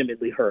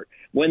legitimately hurt,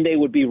 when they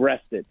would be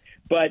rested.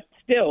 But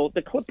still,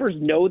 the Clippers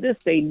know this.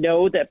 They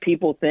know that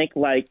people think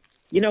like,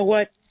 you know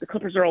what? The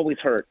Clippers are always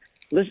hurt.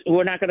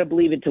 We're not going to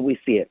believe it until we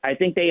see it. I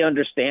think they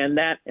understand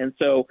that. And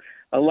so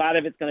a lot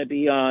of it's going to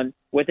be on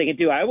what they can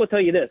do. I will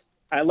tell you this.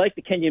 I like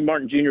the Kenyon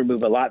Martin Jr.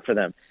 move a lot for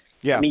them.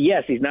 Yeah. I mean,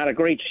 yes, he's not a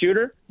great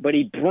shooter, but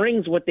he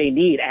brings what they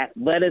need: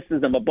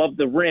 athleticism above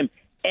the rim,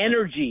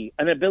 energy,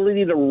 an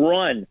ability to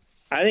run.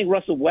 I think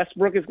Russell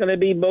Westbrook is going to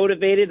be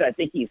motivated. I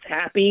think he's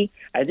happy.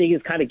 I think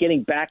he's kind of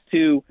getting back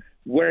to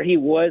where he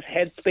was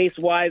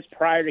headspace-wise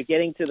prior to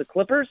getting to the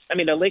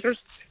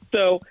Lakers.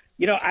 So,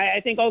 I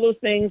think all those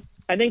things,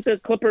 I think the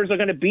Clippers are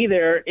going to be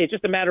there. It's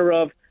just a matter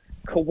of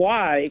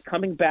Kawhi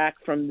coming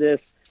back from this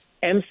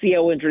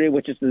MCL injury,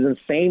 which is the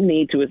same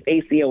knee to his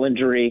ACL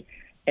injury,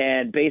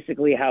 and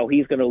basically how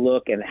he's going to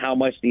look and how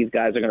much these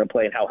guys are going to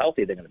play and how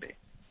healthy they're going to be.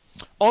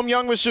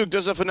 Youngmisuk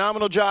does a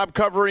phenomenal job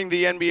covering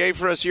the NBA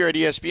for us here at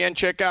ESPN.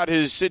 Check out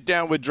his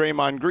sit-down with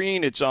Draymond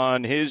Green. It's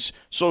on his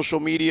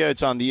social media.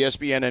 It's on the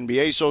ESPN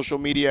NBA social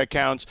media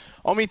accounts.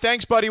 Omi,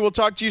 thanks, buddy. We'll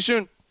talk to you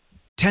soon.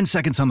 10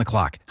 seconds on the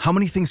clock. How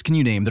many things can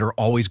you name that are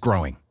always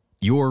growing?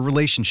 Your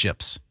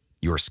relationships,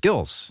 your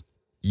skills,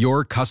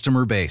 your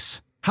customer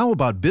base. How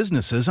about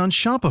businesses on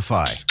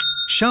Shopify?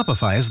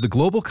 Shopify is the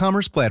global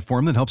commerce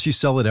platform that helps you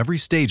sell at every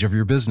stage of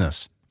your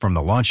business. From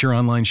the launch your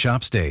online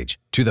shop stage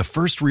to the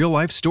first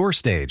real-life store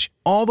stage,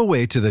 all the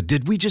way to the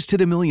did we just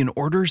hit a million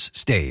orders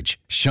stage.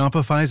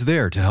 Shopify's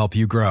there to help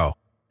you grow.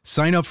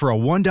 Sign up for a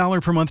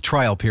 $1 per month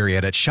trial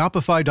period at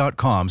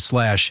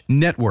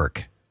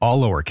shopify.com/network,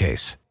 all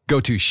lowercase. Go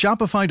to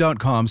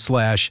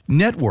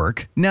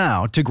shopify.com/network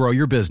now to grow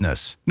your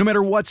business, no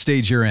matter what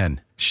stage you're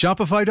in.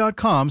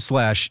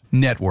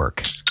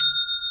 Shopify.com/network.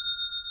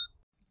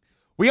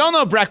 We all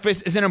know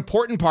breakfast is an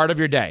important part of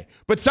your day,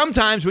 but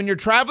sometimes when you're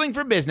traveling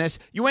for business,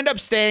 you end up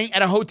staying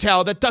at a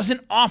hotel that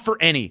doesn't offer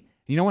any.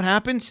 You know what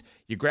happens?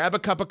 You grab a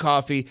cup of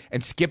coffee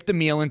and skip the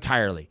meal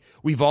entirely.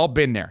 We've all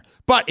been there.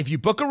 But if you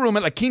book a room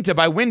at La Quinta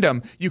by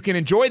Wyndham, you can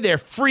enjoy their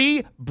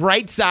free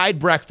Bright Side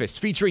breakfast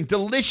featuring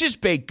delicious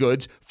baked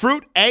goods,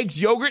 fruit, eggs,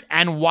 yogurt,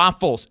 and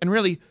waffles. And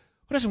really,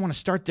 who doesn't want to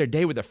start their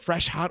day with a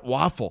fresh, hot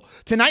waffle?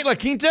 Tonight, La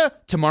Quinta,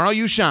 tomorrow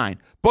you shine.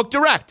 Book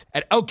direct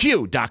at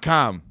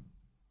LQ.com.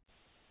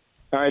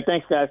 All right,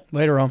 thanks, guys.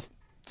 Later on.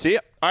 See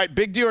ya. All right,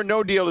 Big Deal or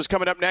No Deal is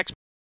coming up next.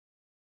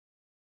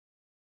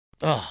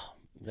 Oh,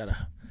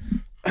 gotta.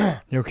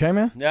 You okay,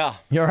 man? Yeah.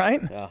 You all right?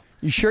 Yeah.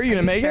 You sure you're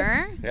going to make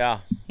it?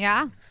 Yeah.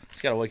 Yeah.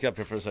 Just gotta wake up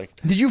here for a second.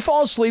 Did you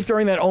fall asleep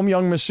during that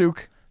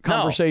Youngmisuk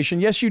conversation?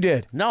 No. Yes, you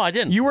did. No, I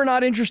didn't. You were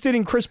not interested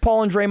in Chris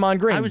Paul and Draymond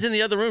Green. I was in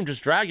the other room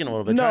just dragging a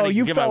little bit, No, trying to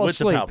you get my fell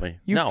wits asleep. about me.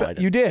 You I didn't.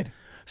 You did.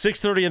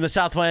 6:30 in the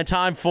Southland.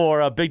 Time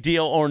for a Big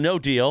Deal or No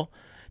Deal.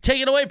 Take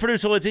it away,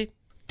 producer Lindsay.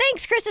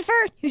 Thanks,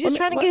 Christopher. He's just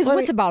trying to get his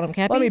wits about him,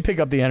 Cappy. Let me pick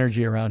up the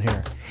energy around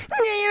here.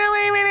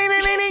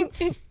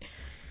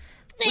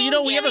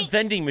 Well, we have a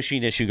vending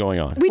machine issue going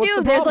on. We What's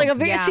do. the There's like a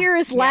problem? very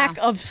serious lack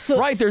of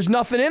Right, there's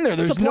nothing in there.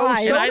 There's no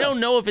supplies. And I don't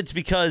know if it's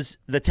because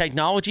the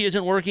technology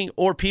isn't working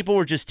or people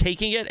were just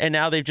taking it and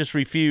now they've just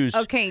refused.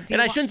 Okay,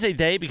 And I shouldn't say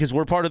they because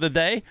we're part of the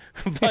they,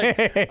 but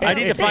I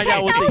need to find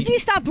out what Technology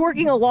stopped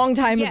working a long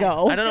time Yes.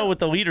 ago. I don't know what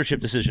the leadership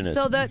decision is.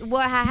 So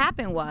what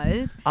happened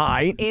was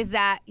is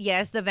that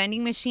yes, the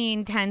vending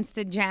machine tends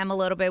to jam a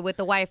little bit with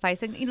the Wi-Fi.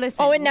 So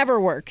listen, Oh, it never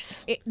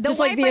works. the Just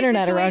like the Wi-Fi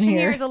internet around situation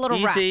here. is a little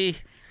Easy.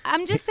 rough.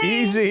 I'm just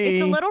saying Easy.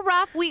 it's a little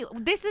rough.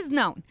 This is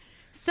known.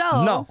 So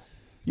No.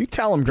 You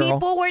tell them, girl.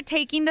 people were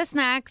taking the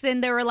snacks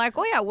and they were like,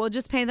 "Oh yeah, we'll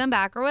just pay them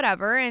back or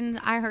whatever." And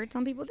I heard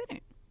some people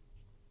didn't.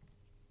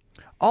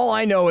 All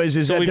I know is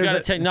So that we've there's got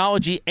a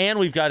technology and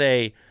we've got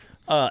a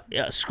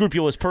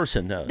scrupulous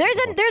person. There's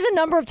a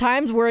number of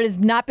times where it has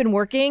not been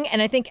working,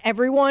 and I think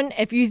everyone,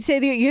 if you say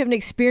that you haven't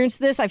experienced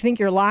this, I think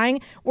you're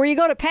lying. Where you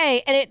go to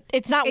pay and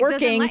it's not It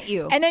doesn't working, let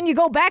you. and then you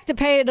go back to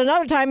pay it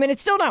another time and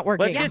it's still not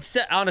working. Let's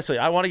get honestly.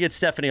 I want to get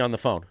Stephanie on the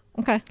phone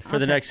Okay. for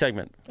the next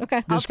segment.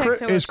 Okay.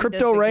 Is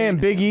Crypto Ray and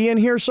Big E in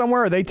here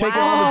somewhere? Are they taking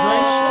all the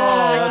drinks?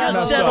 I that's just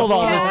messed settled up.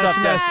 all this That's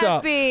stuff. messed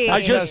up. Happy. I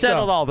That's just messed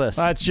settled up. all this.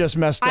 That's just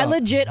messed up. I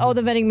legit owe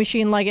the vending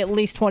machine like at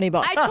least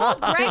 $20. I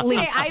told Greg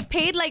today I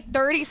paid like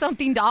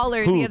 $30-something the Who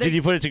other did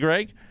you put it to,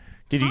 Greg?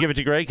 Did you give it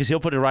to Greg? Because he'll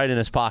put it right in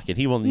his pocket.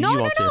 He won't. No, he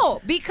won't see it. no,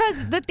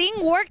 because the thing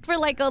worked for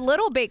like a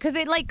little bit because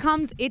it like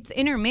comes, it's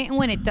intermittent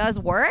when it does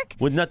work.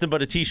 With nothing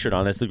but a T-shirt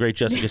on, as the great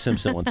Jessica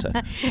Simpson once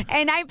said.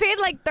 And I paid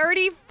like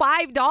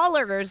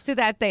 $35 to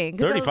that thing.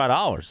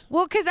 $35.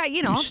 Well, because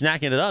You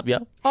snacking it up, yeah.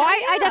 Oh,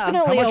 I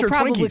definitely How much owe are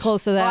probably Twinkies?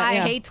 close to that. I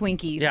yeah. hate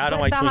Twinkies. Yeah, I don't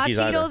but like the hot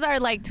Twinkies either. Cheetos are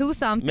like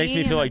 $2-something. Makes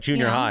me feel like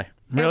junior high.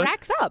 It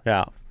racks up.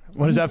 Yeah.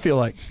 What does that feel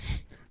like?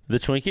 The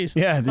Twinkies?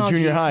 Yeah, the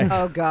junior geez. high.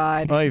 Oh,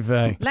 God. Oy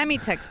vey. Let me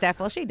text Steph.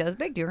 Well, she does.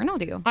 Big deal or no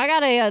deal. I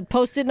got a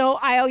Post-it note.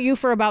 I owe you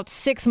for about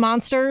 6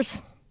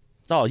 Monsters.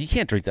 Oh, you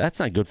can't drink that. That's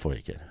not good for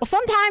you, kid. Well,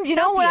 sometimes you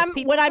know Celsius, when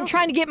people, I'm Celsius.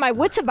 trying to get my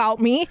wits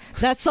about me,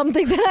 that's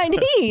something that I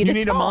need. You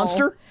need a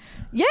Monster?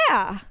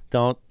 Yeah.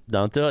 Don't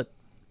do it.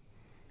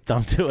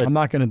 Don't do it. I'm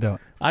not going to do it.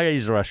 I gotta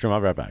use the restroom. I'll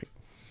be right back.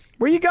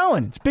 Where you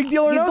going? It's big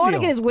deal or He's no going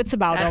deal. to get his wits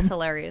about That's him.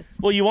 hilarious.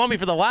 Well, you want me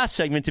for the last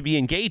segment to be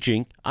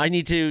engaging. I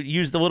need to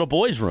use the little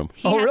boys' room.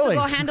 He Oh, has really?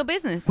 to go handle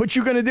business. What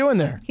you going to do in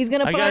there? He's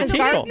going to I put got on a his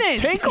tinkle.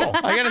 Business. Tinkle.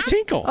 I got a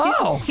tinkle.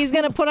 Oh. He's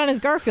going to put on his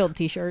Garfield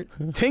T-shirt.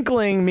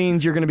 Tinkling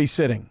means you're going to be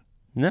sitting.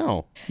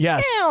 No.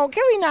 Yes. Ew,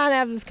 can we not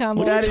have this convo?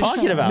 What are you That is-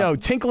 talking about? No,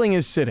 tinkling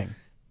is sitting.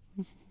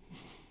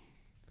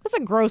 That's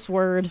a gross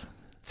word.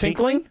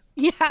 Tinkling?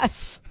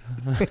 Yes.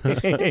 I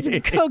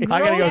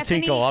gotta go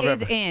tinkle. I'll be right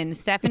back.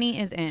 Stephanie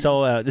is in.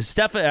 So,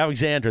 Stephanie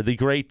Alexander, the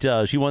great,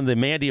 she won the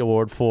Mandy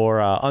Award for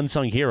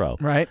Unsung Hero.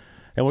 Right.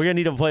 And we're going to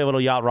need to play a little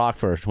Yacht Rock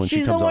first when she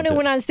She's the comes one on. who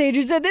went on stage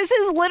and said, "This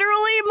is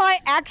literally my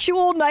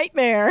actual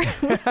nightmare."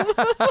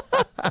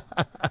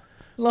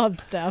 Love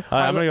Steph. All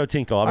right, I'm going to go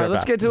tinkle. I'll be All right right,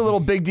 let's back. get to a little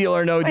big deal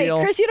or no Hey,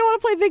 deal. Chris, you don't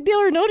want to play Big Deal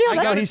or No Deal?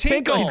 No, he's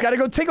tinkle. He's got to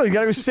go tinkle. He's got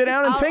to go sit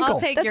down and tinkle. I'll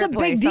take That's your a big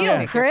place. deal, I'll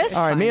take your Chris. place.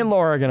 All right, me and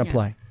Laura are going to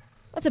play.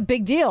 That's a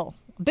big deal.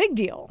 Big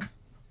deal.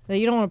 That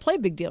you don't want to play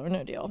Big Deal or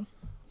No Deal.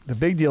 The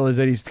big deal is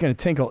that he's going to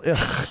tinkle.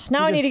 Ugh.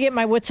 Now I need to get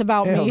my wits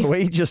about Ew, me. the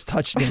way he just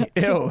touched me.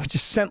 Ew, it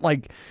just sent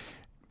like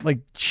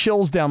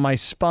chills down my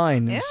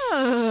spine. It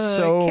was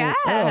so cat.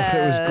 ugh,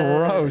 it was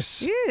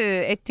gross. Ew,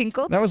 it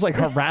tinkled. That was like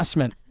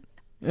harassment.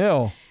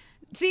 Ew.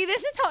 See,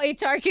 this is how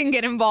HR can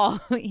get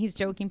involved. He's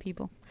joking,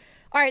 people.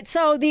 All right,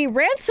 so the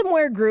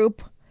ransomware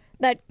group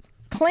that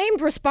claimed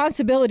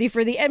responsibility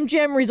for the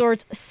MGM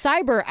Resorts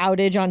cyber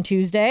outage on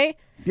Tuesday.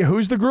 Yeah,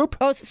 who's the group?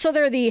 Oh, so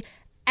they're the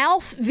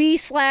Alf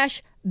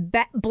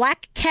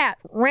V/Black Cat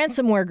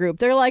ransomware group.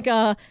 They're like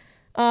a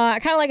kind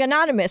of like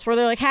Anonymous, where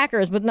they're like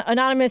hackers, but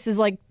Anonymous is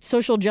like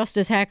social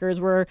justice hackers,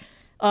 where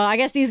I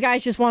guess these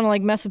guys just want to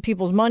like mess with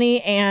people's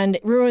money and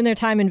ruin their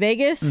time in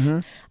Vegas.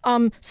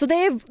 So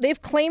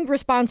they've claimed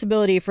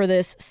responsibility for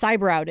this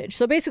cyber outage.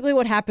 So basically,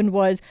 what happened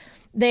was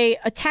they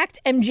attacked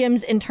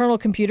MGM's internal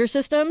computer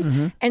systems,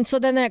 and so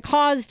then that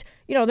caused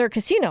their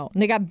casino,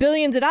 and they got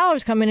billions of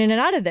dollars coming in and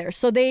out of there.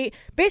 So they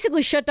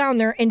basically shut down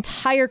their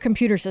entire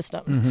computer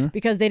systems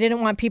because they didn't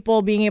want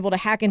people being able to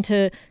hack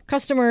into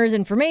customers'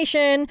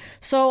 information.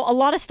 So a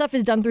lot of stuff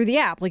is done through the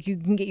app. Like you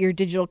can get your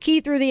digital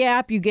key through the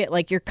app. You get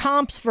like your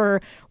comps for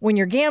when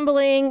you're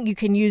gambling. You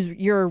can use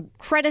your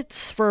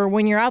credits for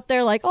when you're out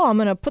there. Like, oh, I'm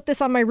going to put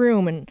this on my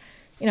room. And,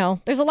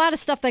 there's a lot of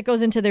stuff that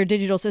goes into their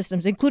digital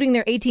systems, including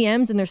their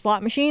ATMs and their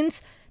slot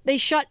machines. They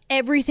shut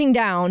everything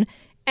down.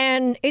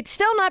 And it's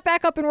still not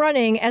back up and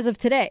running as of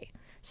today.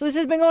 So this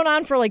has been going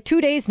on for like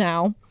 2 days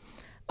now.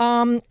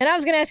 And I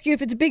was going to ask you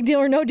if it's a big deal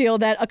or no deal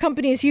that a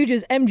company as huge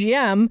as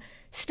MGM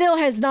still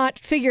has not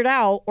figured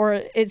out,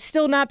 or it's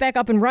still not back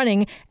up and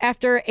running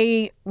after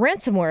a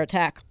ransomware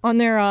attack on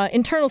their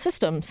internal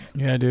systems.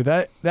 Yeah, dude,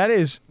 that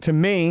is, to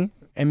me,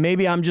 and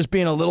maybe I'm just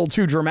being a little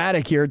too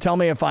dramatic here. Tell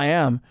me if I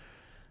am.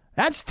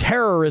 That's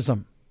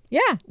terrorism. Yeah,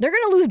 they're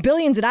going to lose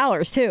billions of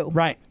dollars too.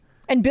 Right.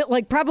 And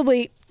like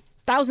probably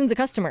thousands of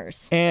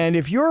customers. And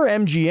if you're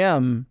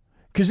MGM,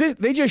 because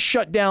they just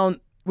shut down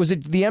Was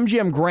it the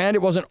MGM Grand?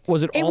 Was it all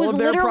of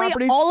their literally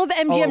properties? all of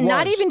MGM, Oh,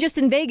 not even just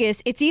in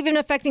Vegas. It's even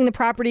affecting the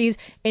properties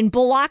in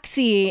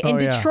Biloxi, in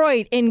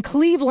Detroit, in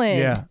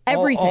Cleveland,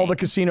 everything. All the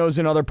casinos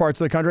in other parts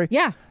of the country?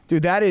 Yeah.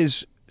 Dude, that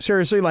is,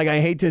 seriously, like, I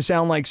hate to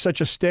sound like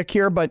such a stick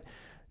here, but,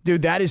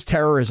 dude, that is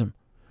terrorism.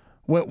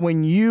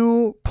 When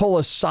you pull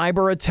a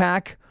cyber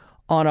attack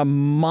on a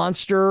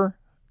monster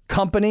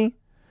company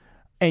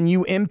and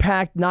you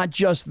impact not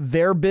just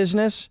their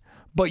business,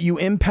 but you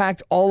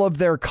impact all of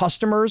their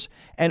customers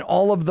and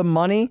all of the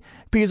money.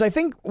 Because I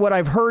think what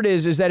I've heard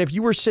is that if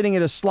you were sitting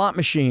at a slot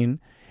machine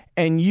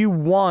and you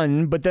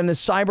won, but then the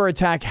cyber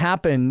attack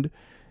happened,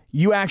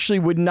 you actually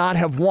would not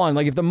have won.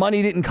 Like if the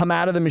money didn't come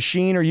out of the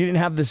machine or you didn't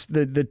have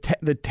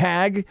the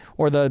tag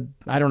or the,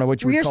 I don't know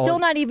what you would You're call still it.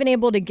 not even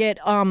able to get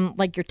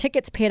like your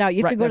tickets paid out.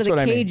 You have to go to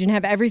the cage and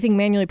have everything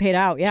manually paid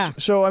out. Yeah.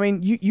 So, I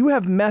mean, you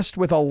have messed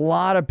with a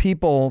lot of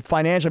people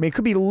financially. I mean, it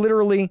could be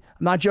literally,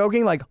 I'm not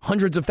joking, like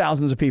hundreds of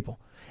thousands of people.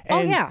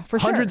 And for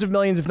sure. Hundreds of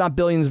millions, if not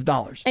billions of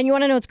dollars. And you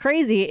want to know what's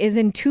crazy is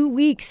in 2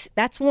 weeks,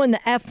 that's when the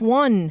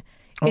F1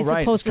 is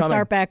supposed to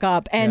start back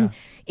up. And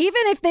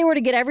even if they were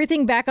to get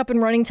everything back up and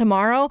running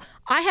tomorrow,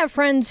 I have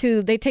friends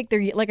who they take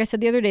their, like I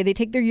said the other day, they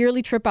take their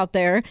yearly trip out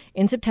there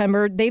in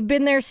September. They've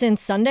been there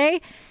since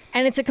Sunday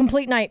and it's a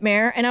complete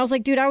nightmare. And I was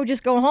like, dude, I would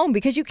just go home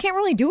because you can't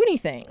really do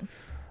anything.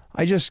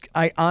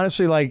 I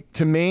honestly, like,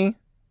 to me,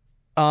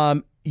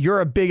 you're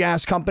a big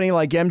ass company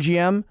like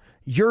MGM.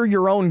 You're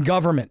your own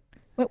government.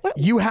 What?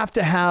 You have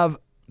to have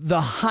the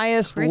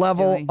highest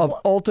level of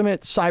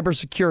ultimate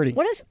cybersecurity.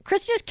 What is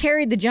Chris just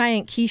carried the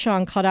giant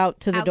Keyshawn cutout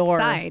to the door?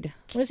 Outside.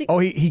 What is he? Oh,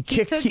 he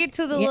kicked. Took it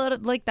to the little,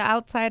 like the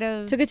outside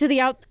of. Took it to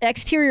the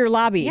exterior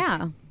lobby.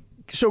 Yeah.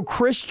 So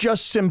Chris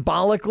just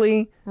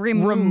symbolically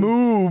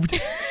removed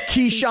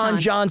Keyshawn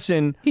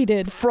Johnson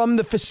from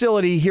the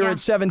facility here at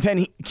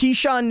 710.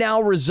 Keyshawn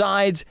now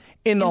resides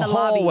in the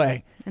hallway.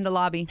 Lobby. In the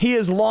lobby. He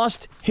has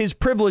lost his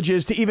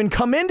privileges to even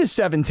come into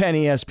 710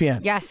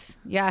 ESPN.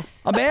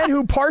 Yes. A man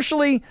who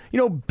partially,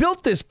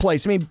 built this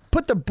place. I mean,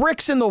 put the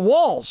bricks in the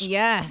walls.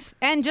 Yes.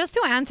 And just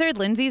to answer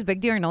Lindsay's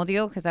big deal or no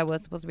deal, because I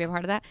was supposed to be a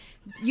part of that,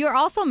 you're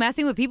also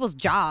messing with people's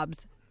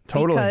jobs.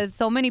 Totally. Because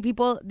so many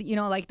people,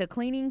 like the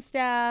cleaning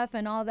staff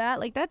and all that,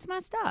 like that's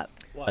messed up.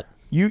 What?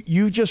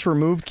 You just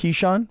removed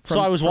Keyshawn from, So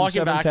I was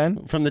walking 710?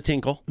 back from the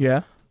Tinkle.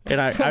 Yeah. And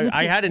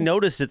I hadn't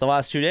noticed it the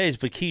last 2 days,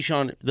 but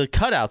Keyshawn, the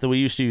cutout that we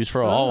used to use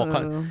for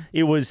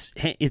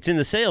it's in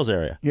the sales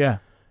area. Yeah.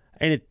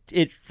 And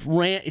it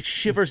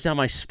shivers down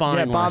my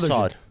spine when I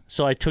saw it.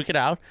 So I took it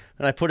out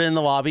and I put it in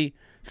the lobby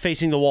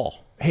facing the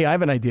wall. Hey, I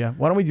have an idea.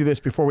 Why don't we do this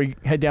before we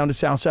head down to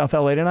South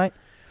LA tonight?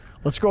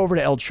 Let's go over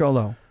to El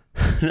Cholo.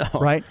 No.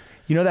 Right?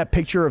 You know that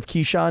picture of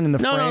Keyshawn in the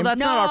frame? No,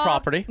 that's not our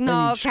property.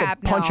 No,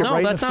 punch it right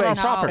in the that's not our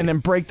face property. and then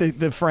break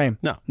the frame.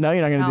 No,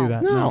 you're not going to do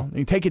that. No.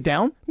 You take it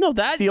down? No,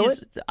 Steal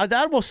it?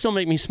 that will still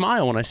make me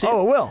smile when I see it.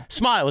 Oh, it will.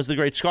 Smile, as the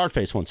great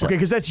Scarface once said. Okay,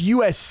 because that's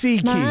USC Key.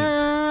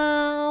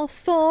 Smile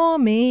for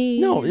me.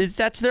 No,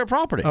 that's their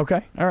property.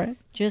 Okay, all right.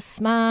 Just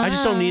smile. I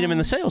just don't need him in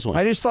the sales one.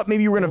 I just thought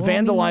maybe you were going to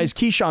vandalize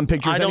Keyshawn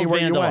pictures I don't anywhere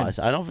you went.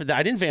 vandalize.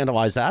 I didn't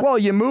vandalize that. Well,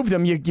 you moved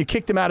him. You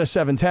kicked him out of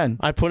 710.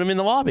 I put him in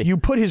the lobby. You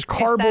put his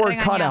cardboard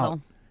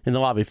cutout. In the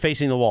lobby,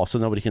 facing the wall, so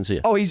nobody can see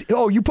it.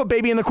 You put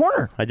baby in the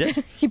corner. I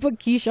did. You put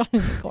Keyshawn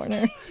in the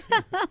corner.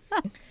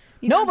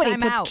 Nobody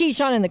puts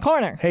Keyshawn in the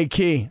corner. Hey,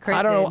 Key. Chris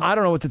I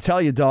don't know what to tell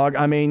you, dog.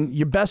 I mean,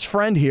 your best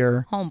friend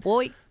here.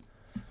 Homeboy.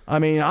 I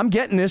mean, I'm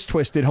getting this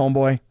twisted,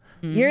 homeboy.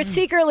 You're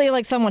secretly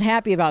like somewhat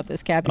happy about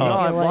this, Cappy.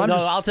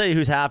 I'll tell you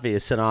who's happy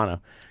is Sedano,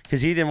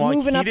 because he didn't want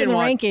moving up in the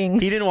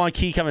rankings. He didn't want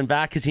Key coming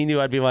back because he knew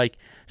I'd be like,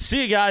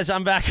 "See you guys,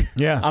 I'm back.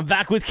 Yeah, I'm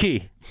back with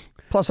Key."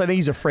 Plus, I think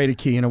he's afraid of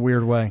Key in a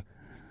weird way.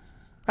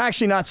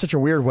 Actually, not such a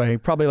weird way.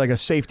 Probably like a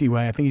safety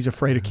way. I think he's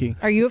afraid of Key.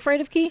 Are you afraid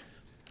of Key?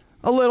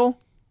 A little.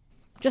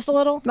 Just a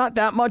little? Not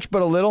that much,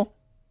 but a little.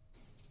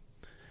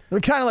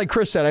 Kind of like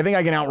Chris said, I think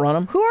I can outrun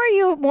him. Who are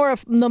you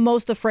the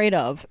most afraid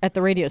of at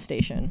the radio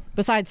station,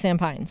 besides Sam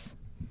Pines?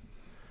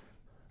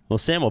 Well,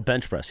 Sam will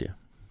bench press you.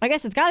 I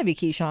guess it's got to be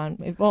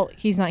Keyshawn. Well,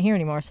 he's not here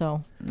anymore,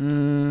 so.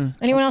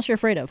 Anyone else you're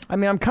afraid of? I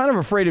mean, I'm kind of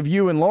afraid of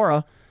you and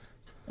Laura.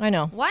 I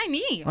know. Why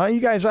me? You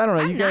guys, I don't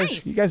know. I'm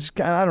You guys,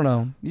 I don't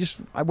know.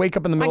 I wake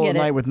up in the middle of the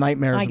night with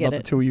nightmares about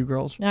the two of you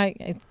girls. I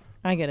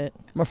get it.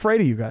 I'm afraid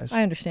of you guys.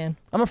 I understand.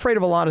 I'm afraid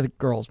of a lot of the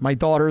girls. My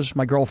daughters,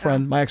 my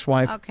girlfriend, my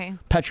ex-wife. Okay.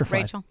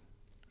 Petrified. Rachel.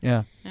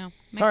 Yeah. No.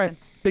 All right.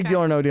 Sense. Big deal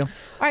or no deal?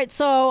 All right.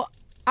 So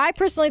I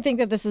personally think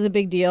that this is a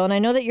big deal, and I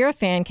know that you're a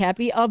fan,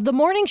 Cappy, of the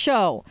morning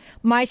show.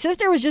 My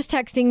sister was just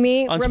texting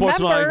me.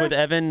 Unsportsmanlike with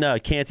Evan,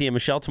 Canty, and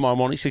Michelle tomorrow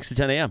morning, 6 to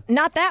 10 a.m.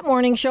 Not that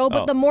morning show,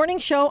 but the morning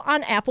show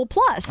on Apple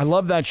Plus. I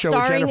love that show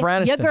with Jennifer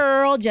Aniston. Your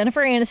girl,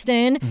 Jennifer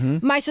Aniston.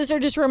 Mm-hmm. My sister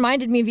just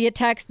reminded me via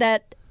text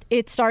that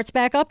it starts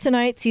back up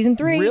tonight, season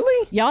 3.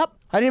 Really? Yup.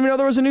 I didn't even know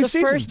there was a new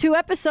season. The first 2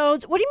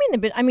 episodes. What do you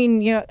mean? I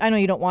mean, I know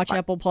you don't watch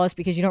Apple Plus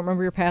because you don't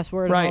remember your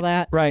password and all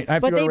that. Right. I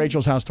have to go to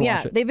Rachel's house to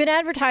watch it. They've been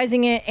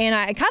advertising it, and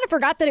I kind of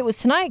forgot that it was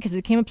tonight because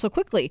it came up so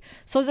quickly.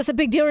 So is this a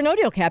big deal or no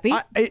deal, Cappy?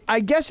 I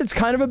guess it's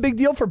kind of a big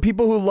deal for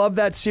people who love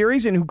that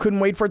series and who couldn't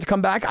wait for it to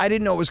come back. I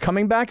didn't know it was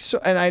coming back,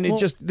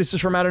 this is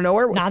from out of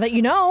nowhere. Now that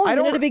you know,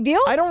 isn't it a big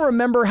deal? I don't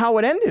remember how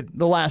it ended,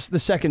 the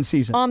second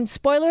season.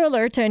 Spoiler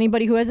alert to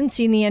anybody who hasn't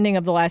seen the ending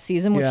of the last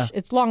season, which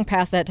it's long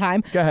past that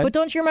time. Go ahead. But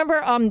don't you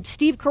remember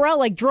Steve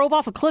Carell drove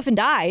off a cliff and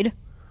died?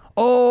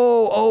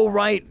 Oh,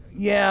 right.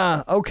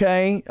 Yeah,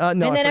 okay. No,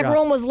 and then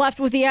everyone was left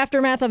with the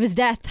aftermath of his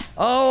death.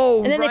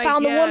 Oh, and then they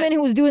found the woman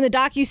who was doing the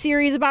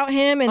docu-series about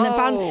him, and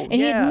then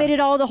he admitted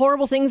all the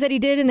horrible things that he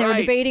did, and they were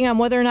debating on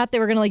whether or not they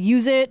were going to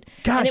use it.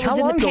 Gosh, and it was how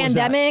in long the ago was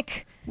that?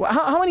 pandemic. Well,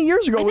 how many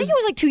years ago? I think it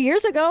was like 2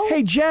 years ago.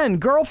 Hey, Jen,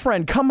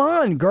 girlfriend, come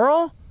on,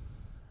 girl.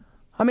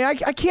 I mean, I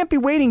can't be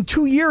waiting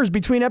 2 years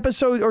between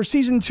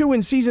season 2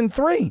 and season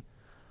 3.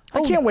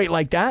 I can't wait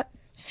like that.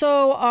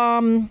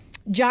 So,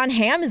 John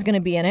Hamm is going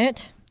to be in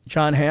it.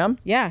 John Hamm?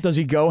 Yeah. Does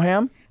he go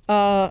ham?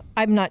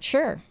 I'm not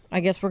sure. I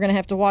guess we're going to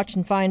have to watch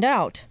and find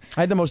out. I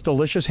had the most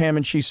delicious ham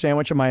and cheese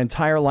sandwich of my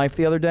entire life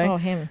the other day. Oh,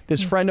 ham.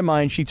 This friend of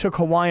mine, she took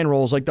Hawaiian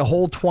rolls, like the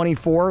whole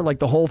 24, like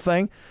the whole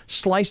thing,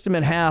 sliced them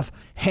in half,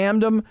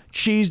 hammed them,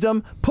 cheesed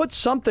them, put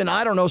something,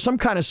 I don't know, some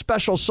kind of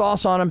special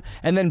sauce on them,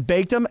 and then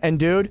baked them. And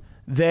dude,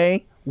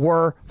 they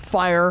were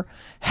fire.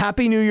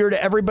 Happy New Year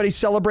to everybody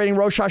celebrating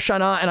Rosh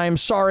Hashanah, and I am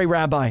sorry,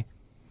 Rabbi,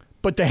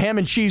 but the ham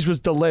and cheese was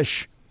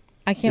delish.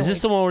 I can't. Is this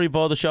the one where you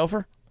blow the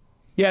shofar?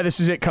 Yeah, this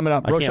is it coming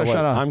up. Rosh Hashanah.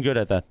 Hashanah. I'm good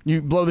at that.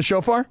 You blow the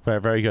shofar? Very,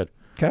 very good.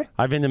 Okay.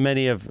 I've been to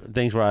many of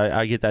things where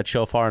I get that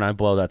shofar and I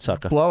blow that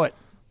sucker. Blow it.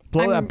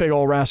 Blow that big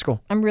old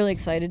rascal. I'm really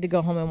excited to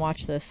go home and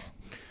watch this.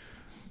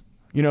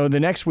 You know, the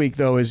next week,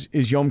 though,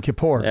 is Yom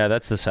Kippur. Yeah,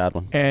 that's the sad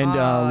one. And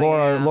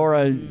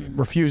Laura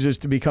refuses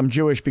to become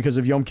Jewish because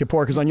of Yom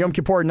Kippur. Because on Yom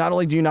Kippur, not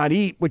only do you not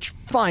eat, which,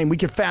 fine, we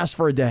could fast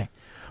for a day.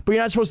 But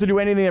you're not supposed to do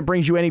anything that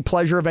brings you any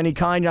pleasure of any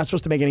kind. You're not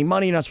supposed to make any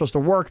money. You're not supposed to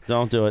work.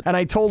 Don't do it. And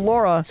I told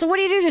Laura... So what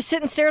do you do? Just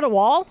sit and stare at a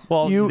wall?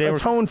 Well, you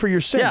atone for your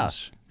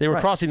sins. Yeah, they were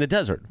crossing the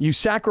desert. You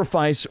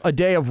sacrifice a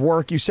day of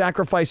work. You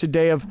sacrifice a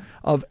day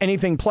of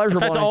anything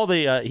pleasurable. In fact, all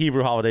the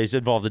Hebrew holidays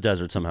involve the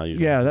desert somehow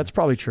usually. Yeah, that's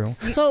probably true.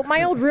 So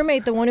my old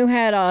roommate, the one who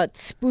had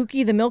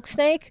Spooky the milk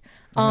snake...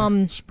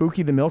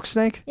 Spooky the milk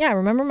snake? Yeah,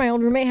 remember my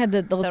old roommate had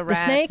the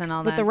snake and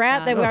all with that the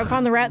rat stuff. that I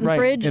found the rat in the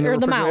fridge in the or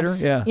the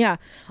refrigerator? mouse. Yeah.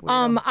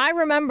 I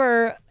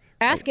remember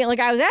asking,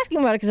 I was asking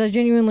about it because I was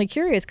genuinely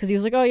curious because he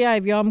was like, "Oh yeah, I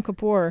have Yom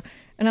Kippur,"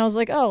 and I was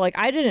like, "Oh,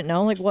 I didn't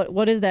know,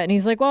 what is that?" And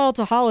he's like, "Well, it's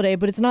a holiday,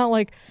 but it's not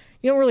like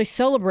you don't really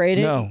celebrate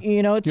it. No. It's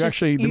you just,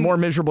 actually, the more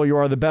miserable you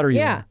are, the better you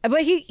are. Yeah, but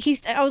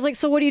I was like,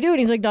 "So what do you do?" And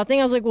he's like, "Nothing."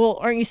 I was like, "Well,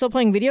 aren't you still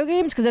playing video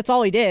games?" Because that's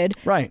all he did.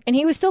 Right. And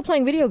he was still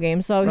playing video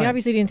games, so he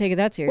obviously didn't take it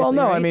that seriously. Well,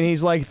 no, right? I mean,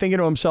 he's like thinking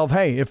to himself,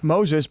 hey, if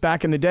Moses,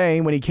 back in the day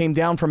when he came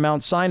down from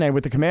Mount Sinai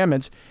with the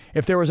commandments,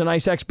 if there was a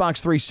nice Xbox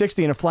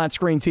 360 and a flat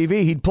screen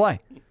TV, he'd play.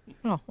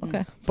 Oh,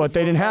 okay. But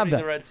they didn't have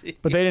that.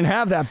 But they didn't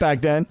have that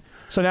back then.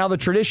 So now the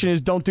tradition is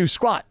don't do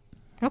squat.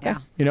 Okay.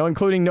 You know,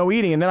 including no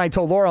eating. And then I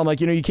told Laura, I'm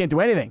like, you can't do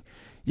anything.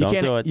 Don't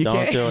do it.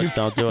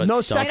 Don't do it. No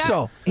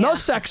sexo. No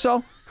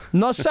sexo.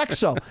 No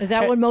sexo. Is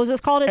that what Moses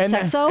called it?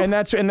 Sexo?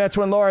 And that's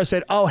when Laura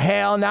said, "Oh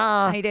hell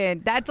nah." I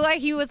did. That's why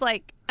he was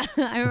like,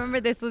 I remember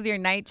this was your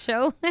night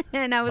show,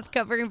 and I was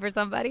covering for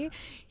somebody.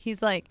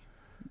 He's like,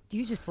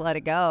 "You just let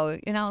it go,"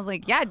 and I was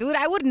like, "Yeah, dude,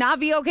 I would not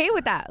be okay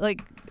with that.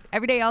 Like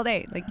every day, all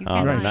day. Like you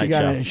can't."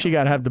 Right. She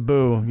got to have the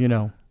boo. You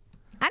know.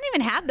 I didn't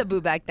even have the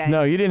boo back then.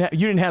 No, you didn't.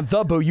 You didn't have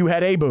the boo. You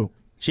had a boo.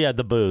 She had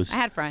the booze. I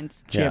had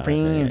friends. She had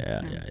friends.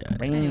 Yeah.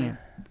 Anyways,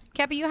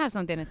 Cappy, you have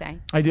something to say.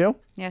 I do?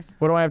 Yes.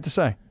 What do I have to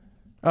say?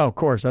 Oh, of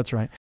course. That's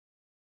right.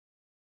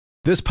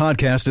 This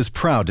podcast is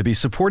proud to be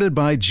supported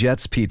by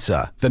Jets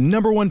Pizza, the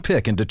 #1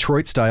 pick in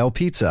Detroit-style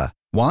pizza.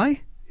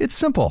 Why? It's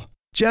simple.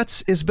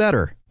 Jets is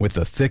better. With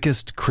the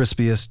thickest,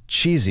 crispiest,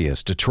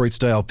 cheesiest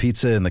Detroit-style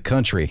pizza in the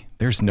country,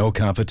 there's no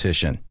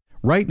competition.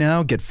 Right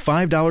now, get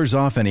 $5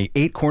 off any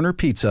 8-corner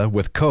pizza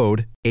with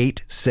code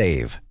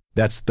 8SAVE.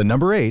 That's the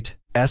number 8,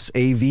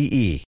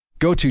 SAVE.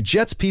 Go to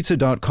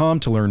jetspizza.com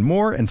to learn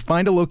more and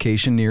find a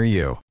location near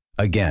you.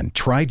 Again,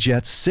 try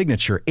Jet's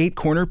signature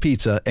 8-corner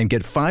pizza and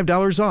get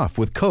 $5 off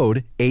with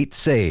code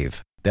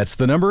 8SAVE. That's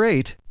the number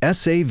 8,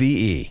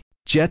 SAVE.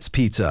 Jet's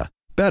Pizza.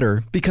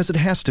 Better because it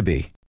has to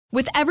be.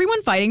 With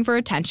everyone fighting for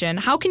attention,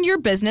 how can your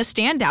business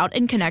stand out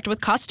and connect with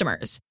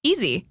customers?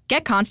 Easy.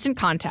 Get Constant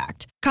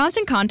Contact.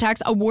 Constant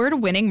Contact's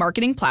award-winning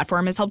marketing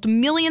platform has helped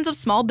millions of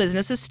small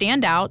businesses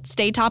stand out,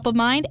 stay top of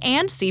mind,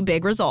 and see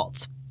big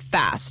results.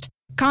 Fast.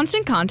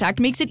 Constant Contact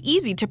makes it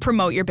easy to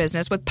promote your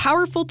business with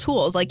powerful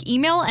tools like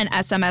email and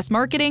SMS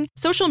marketing,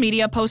 social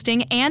media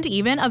posting, and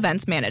even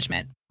events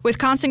management. With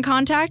Constant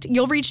Contact,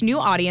 you'll reach new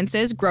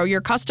audiences, grow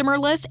your customer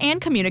list, and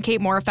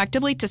communicate more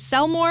effectively to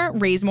sell more,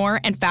 raise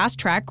more, and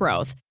fast-track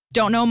growth.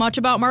 Don't know much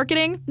about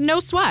marketing? No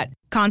sweat.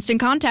 Constant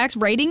Contact's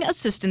writing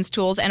assistance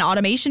tools and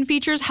automation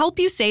features help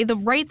you say the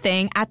right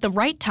thing at the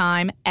right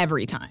time,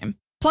 every time.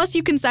 Plus,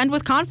 you can send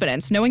with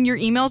confidence, knowing your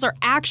emails are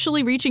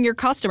actually reaching your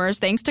customers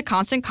thanks to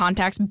Constant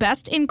Contact's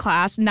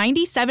best-in-class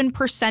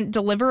 97%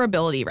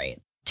 deliverability rate.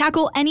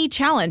 Tackle any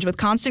challenge with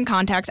Constant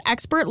Contact's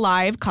expert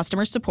live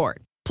customer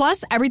support.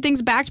 Plus,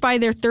 everything's backed by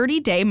their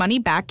 30-day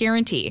money-back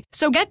guarantee.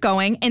 So get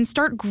going and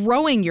start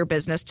growing your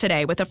business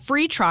today with a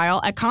free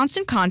trial at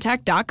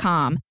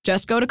ConstantContact.com.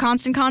 Just go to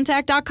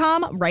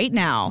ConstantContact.com right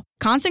now.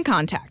 Constant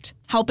Contact,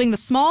 helping the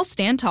small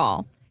stand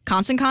tall.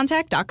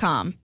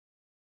 ConstantContact.com.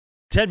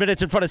 10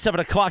 minutes in front of 7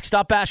 o'clock.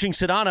 Stop bashing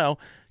Sedano,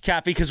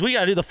 Cappy, because we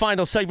got to do the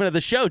final segment of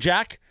the show,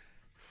 Jack.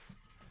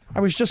 I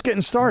was just getting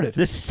started.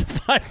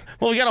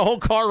 Well, we got a whole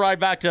car ride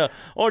back to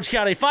Orange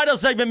County. Final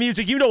segment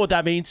music, you know what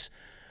that means.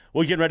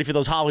 We're getting ready for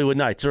those Hollywood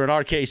nights, or in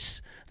our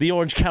case, the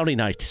Orange County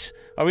nights.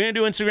 Are we going to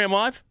do Instagram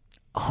Live?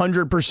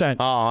 100%.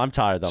 Oh, I'm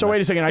tired, though. So man.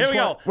 wait a second. Here we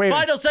go. Wait.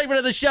 Final segment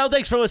of the show.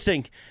 Thanks for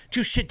listening to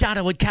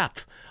Sedano and Cap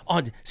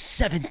on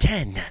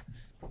 710.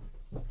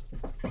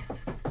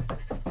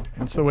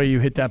 That's the way you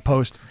hit that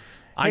post.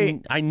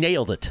 Hey, I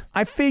nailed it.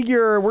 I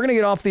figure we're going to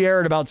get off the air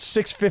at about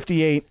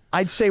 6:58.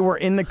 I'd say we're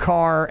in the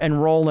car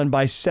and rolling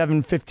by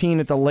 7:15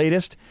 at the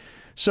latest.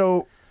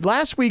 So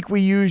last week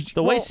we used...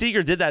 The way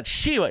Seeger did that,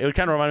 it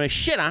kind of reminded me of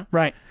Shina.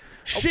 Right.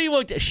 She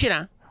looked at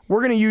Shina. We're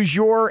going to use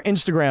your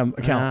Instagram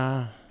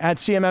account at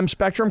CMM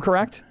Spectrum,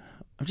 correct?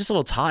 I'm just a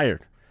little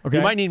tired. Okay.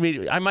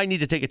 I might need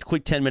to take a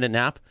quick 10-minute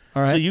nap.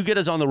 All right. So you get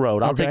us on the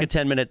road. I'll Okay. take a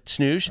 10-minute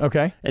snooze.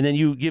 Okay. And then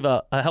you give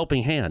a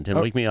helping hand and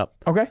wake me up.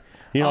 Okay.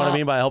 You know what I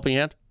mean by a helping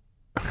hand?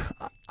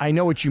 I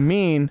know what you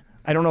mean.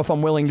 I don't know if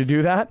I'm willing to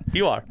do that.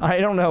 You are. I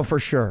don't know for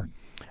sure.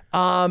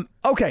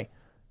 Okay.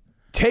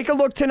 Take a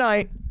look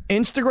tonight.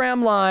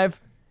 Instagram Live.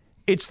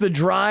 It's the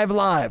Drive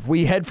Live.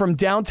 We head from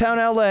downtown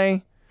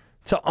LA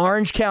to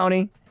Orange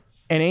County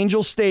and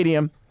Angel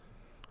Stadium,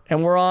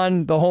 and we're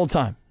on the whole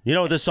time. You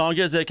know what this song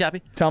is,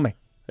 Cappy? Tell me.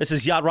 This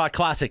is Yacht Rock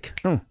Classic.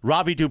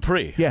 Robbie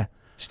Dupree. Yeah.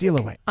 Steal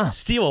Away.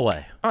 Steal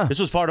Away. This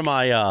was part of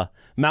my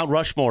Mount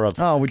Rushmore of...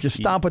 Oh, would you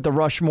stop with the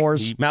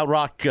Rushmores? Mount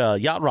Rock,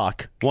 Yacht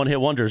Rock, one-hit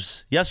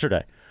wonders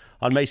yesterday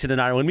on Mason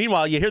and Ireland.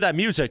 Meanwhile, you hear that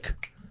music,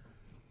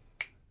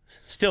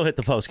 still hit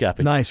the post,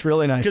 Cappy. Nice,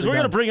 really nice. Because we're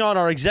going to bring on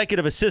our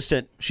executive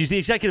assistant. She's the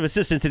executive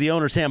assistant to the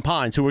owner, Sam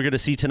Pines, who we're going to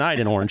see tonight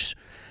in Orange.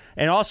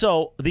 And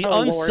also the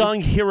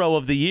unsung hero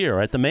of the year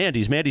at the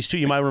Mandy's. Mandy's, too,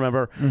 you might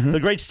remember. The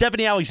great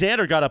Stephanie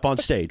Alexander got up on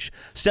stage.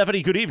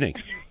 Stephanie, good evening.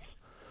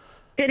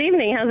 Good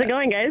evening. How's it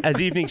going, guys?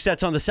 As evening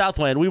sets on the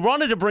Southland, we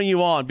wanted to bring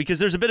you on because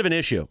there's a bit of an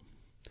issue.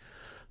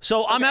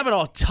 So I'm having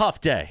a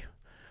tough day.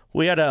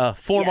 We had a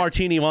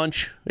 4-martini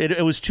lunch.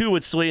 It was 2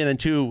 with Slee and then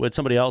 2 with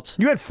somebody else.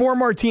 You had 4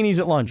 martinis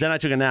at lunch. Then I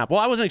took a nap. Well,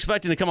 I wasn't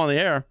expecting to come on the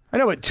air. I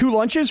know, but 2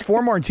 lunches,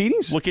 4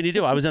 martinis? What can you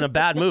do? I was in a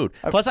bad mood.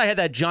 Plus, I had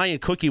that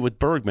giant cookie with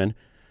Bergman.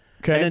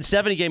 Okay. And then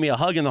Stephanie gave me a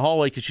hug in the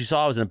hallway because she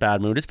saw I was in a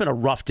bad mood. It's been a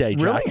rough day,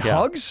 Jack. Really? Yeah.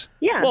 Hugs?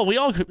 Yeah. Well,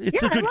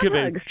 it's the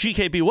good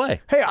GKB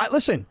way. Hey,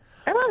 listen.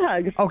 I love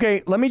hugs.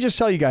 Okay, let me just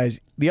tell you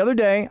guys. The other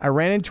day, I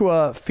ran into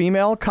a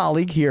female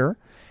colleague here,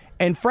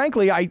 and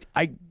frankly, I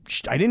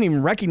didn't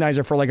even recognize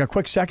her for like a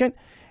quick second,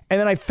 and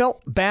then I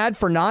felt bad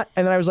for not,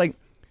 and then I was like,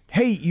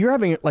 hey, you're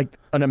having like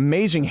an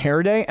amazing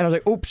hair day, and I was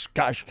like, oops,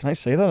 gosh, can I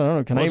say that? I don't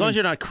know. Can I? As long as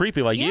you're not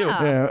creepy like you.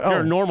 Yeah. If you're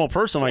a normal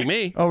person like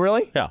me. Oh,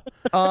 really? Yeah.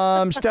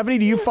 Stephanie,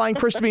 do you find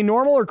Chris to be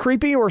normal or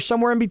creepy or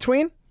somewhere in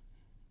between?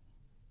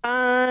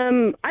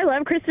 I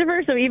love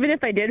Christopher, so even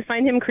if I did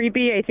find him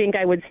creepy, I think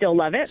I would still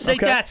love it. Take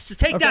that,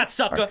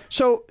 sucker.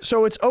 So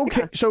it's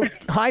okay. So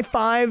high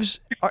fives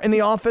in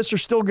the office are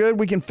still good.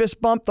 We can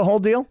fist bump the whole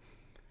deal.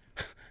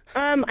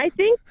 I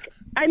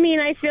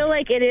feel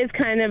like it is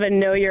kind of a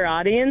know your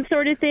audience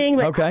sort of thing.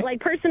 Like, okay.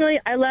 Like personally,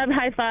 I love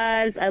high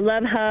fives. I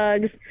love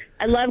hugs.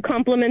 I love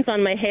compliments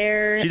on my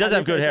hair. She does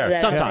have good hair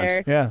sometimes.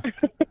 Yeah.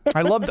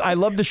 I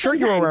love the shirt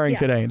you were wearing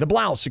today. The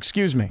blouse,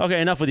 excuse me.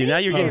 Okay, enough with you. Now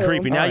you're getting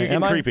creepy. Now you're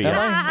getting creepy. Am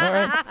I? All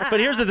right. But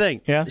here's the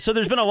thing. Yeah. So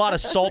there's been a lot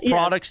of salt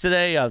products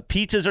today.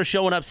 Pizzas are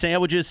showing up,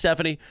 sandwiches,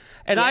 Stephanie.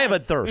 And I have a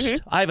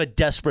thirst. I have a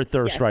desperate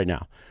thirst right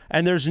now.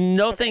 And there's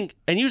nothing,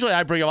 and usually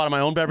I bring a lot of my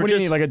own beverages. What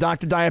do you need, like a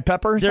Dr. Diet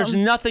Pepper or There's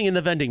something? nothing in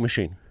the vending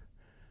machine.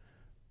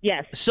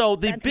 Yes. So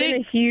That's been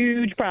a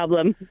huge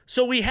problem.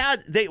 So we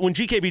had, when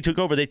GKB took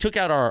over, they took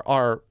out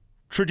our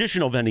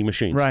traditional vending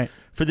machines. Right.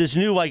 For this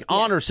new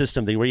honor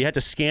system thing where you had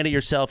to scan it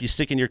yourself, you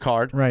stick in your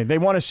card. Right. They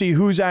want to see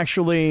who's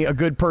actually a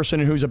good person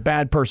and who's a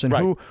bad person.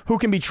 Right. Who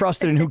can be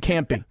trusted and who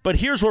can't be. But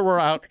here's where we're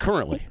at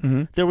currently.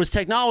 Mm-hmm. There was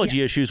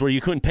technology issues where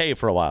you couldn't pay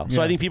for a while. So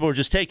Yeah. I think people were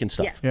just taking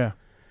stuff. Yeah.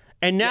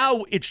 And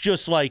now it's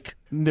just like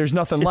there's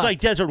nothing it's left. like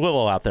Desert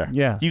Willow out there.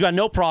 Yeah. You got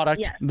no product.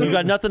 Yeah. You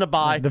got nothing to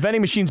buy. The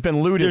vending machine's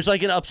been looted. There's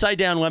like an upside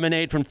down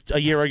lemonade from a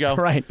year ago.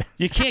 Right.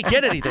 You can't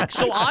get anything.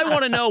 So I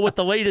want to know what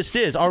the latest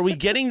is. Are we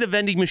getting the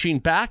vending machine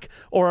back,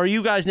 or are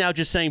you guys now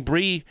just saying,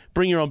 Bree,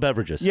 bring your own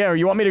beverages? Yeah, or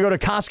you want me to go to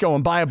Costco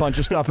and buy a bunch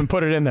of stuff and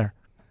put it in there?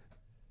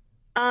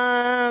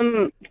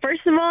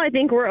 First of all, I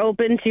think we're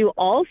open to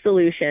all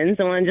solutions.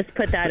 I want to just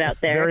put that out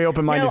there. Very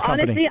open-minded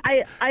company.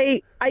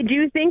 Honestly, I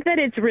do think that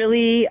it's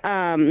really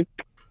I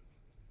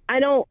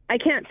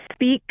can't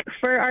speak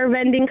for our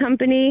vending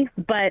company,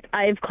 but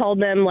I've called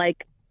them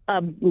like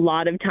a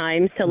lot of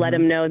times to let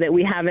them know that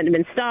we haven't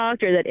been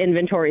stocked or that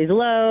inventory is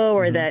low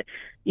or that,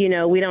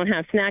 we don't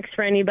have snacks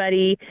for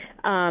anybody.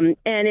 And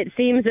it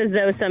seems as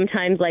though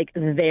sometimes like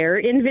their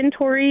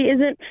inventory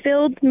isn't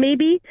filled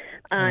maybe.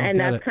 And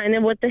that's kind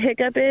of what the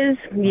hiccup is.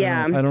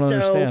 Yeah. I don't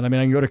understand. I mean,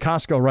 I can go to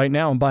Costco right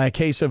now and buy a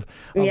case of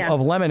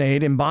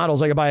lemonade in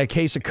bottles. I could buy a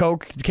case of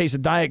Coke, a case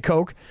of Diet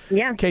Coke,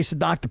 a case of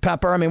Dr.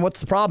 Pepper. I mean, what's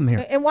the problem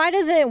here? And why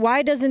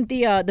doesn't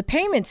the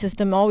payment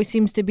system always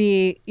seems to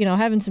be,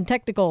 having some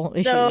technical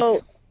issues?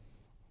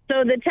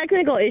 So the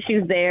technical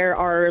issues there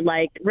are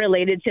like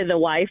related to the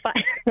Wi-Fi.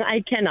 I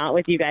cannot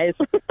with you guys.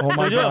 Oh my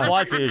God. We do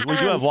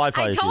have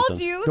Wi-Fi issues. I told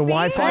you. The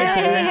Wi-Fi.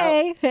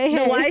 Hey. The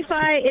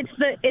Wi-Fi.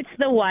 It's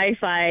the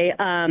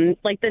Wi-Fi.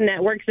 Like the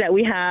networks that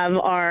we have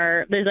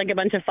there's like a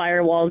bunch of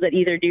firewalls that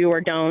either do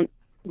or don't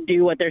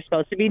do what they're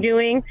supposed to be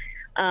doing.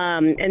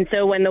 And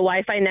so when the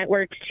Wi-Fi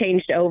networks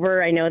changed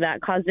over, I know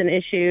that caused an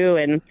issue.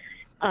 And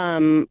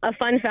a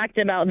fun fact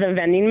about the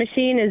vending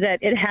machine is that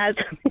it has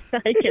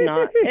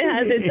it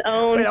has its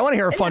own. Wait, I want to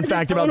hear a fun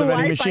fact about the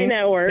vending Wi-Fi machine.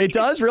 Network. It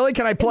does? Really?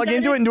 Can I plug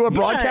into it and do a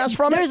broadcast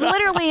from it? There's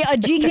literally a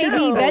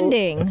GKB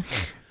vending.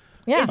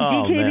 Yeah. It's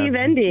GKB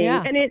vending.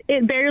 Yeah. And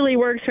it barely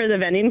works for the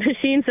vending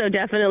machine, so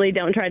definitely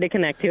don't try to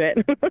connect to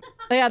it.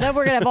 Yeah, then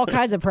we're going to have all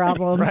kinds of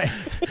problems. Right.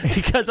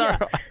 Because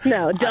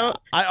don't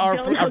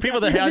our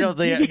people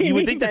that you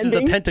would think this is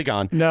the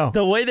Pentagon. No.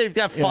 The way they've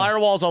got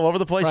firewalls all over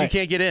the place, you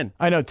can't get in.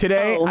 I know.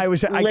 Today,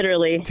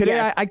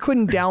 I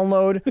couldn't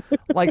download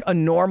like a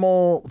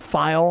normal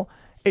file.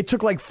 It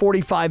took like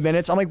 45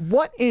 minutes. I'm like,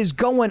 what is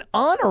going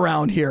on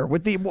around here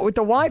with the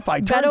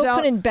Wi-Fi? Beto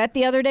couldn't bet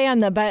the other day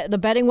on the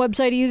betting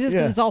website he uses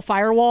because it's all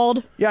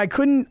firewalled. Yeah, I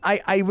couldn't.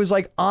 I was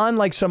like on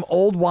like some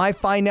old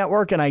Wi-Fi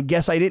network, and I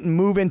guess I didn't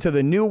move into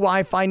the new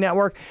Wi-Fi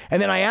network.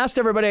 And then I asked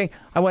everybody,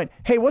 I went,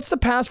 hey, what's the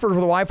password for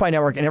the Wi-Fi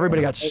network? And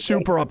everybody got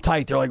super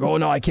uptight. They're like, oh,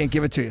 no, I can't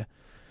give it to you.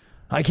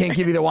 I can't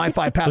give you the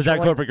Wi-Fi password. Was that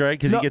Corporate Greg?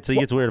 Because he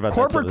gets weird about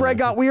that. Corporate Greg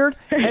got weird,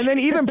 and then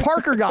even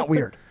Parker got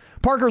weird.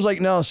 Parker's like,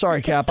 no,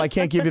 sorry, Cap, I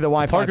can't give you the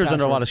Wi-Fi Parker's password.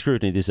 under a lot of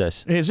scrutiny these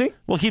days. Is he?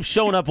 Well, he keeps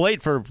showing up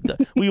late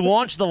we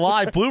launched the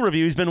live Blue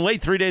review. He's been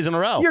late 3 days in a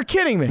row. You're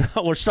kidding me.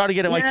 We're starting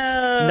at like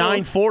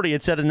 9:40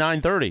 instead of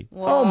 9:30.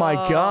 Oh, my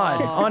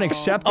God.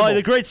 Unacceptable. Oh,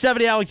 the great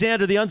 70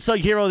 Alexander, the unsung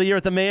hero of the year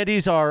at the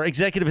Mandy's, our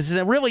executive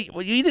assistant. Really,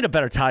 you need a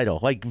better title,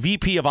 like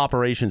VP of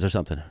Operations or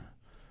something.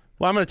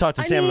 Well, I'm going to talk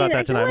to Sam about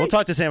that tonight. We'll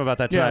talk to Sam about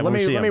that tonight. Let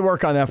me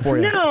work on that for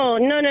you. No.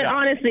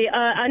 Honestly,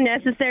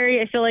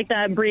 unnecessary. I feel like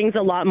that brings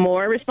a lot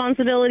more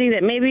responsibility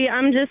that maybe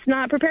I'm just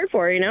not prepared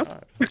for,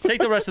 Take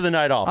the rest of the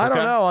night off. I don't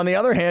know. On the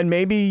other hand,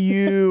 maybe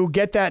you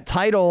get that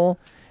title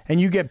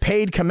and you get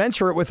paid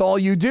commensurate with all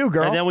you do,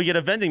 girl. And then we get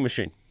a vending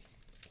machine.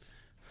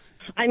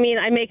 I mean,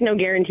 I make no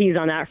guarantees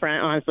on that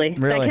front, honestly.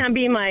 Really?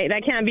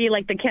 That can't be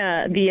like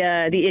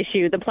the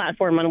issue, the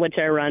platform on which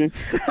I run.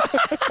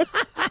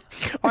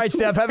 All right,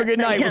 Steph, have a good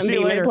night. We'll see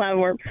you later.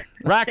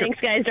 Racker. Thanks,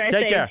 guys. Drive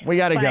Take safe. care. We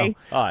got to go.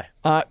 All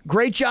right.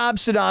 Great job,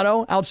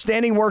 Sedano.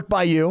 Outstanding work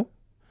by you.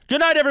 Good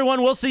night,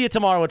 everyone. We'll see you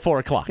tomorrow at 4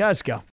 o'clock. Let's go.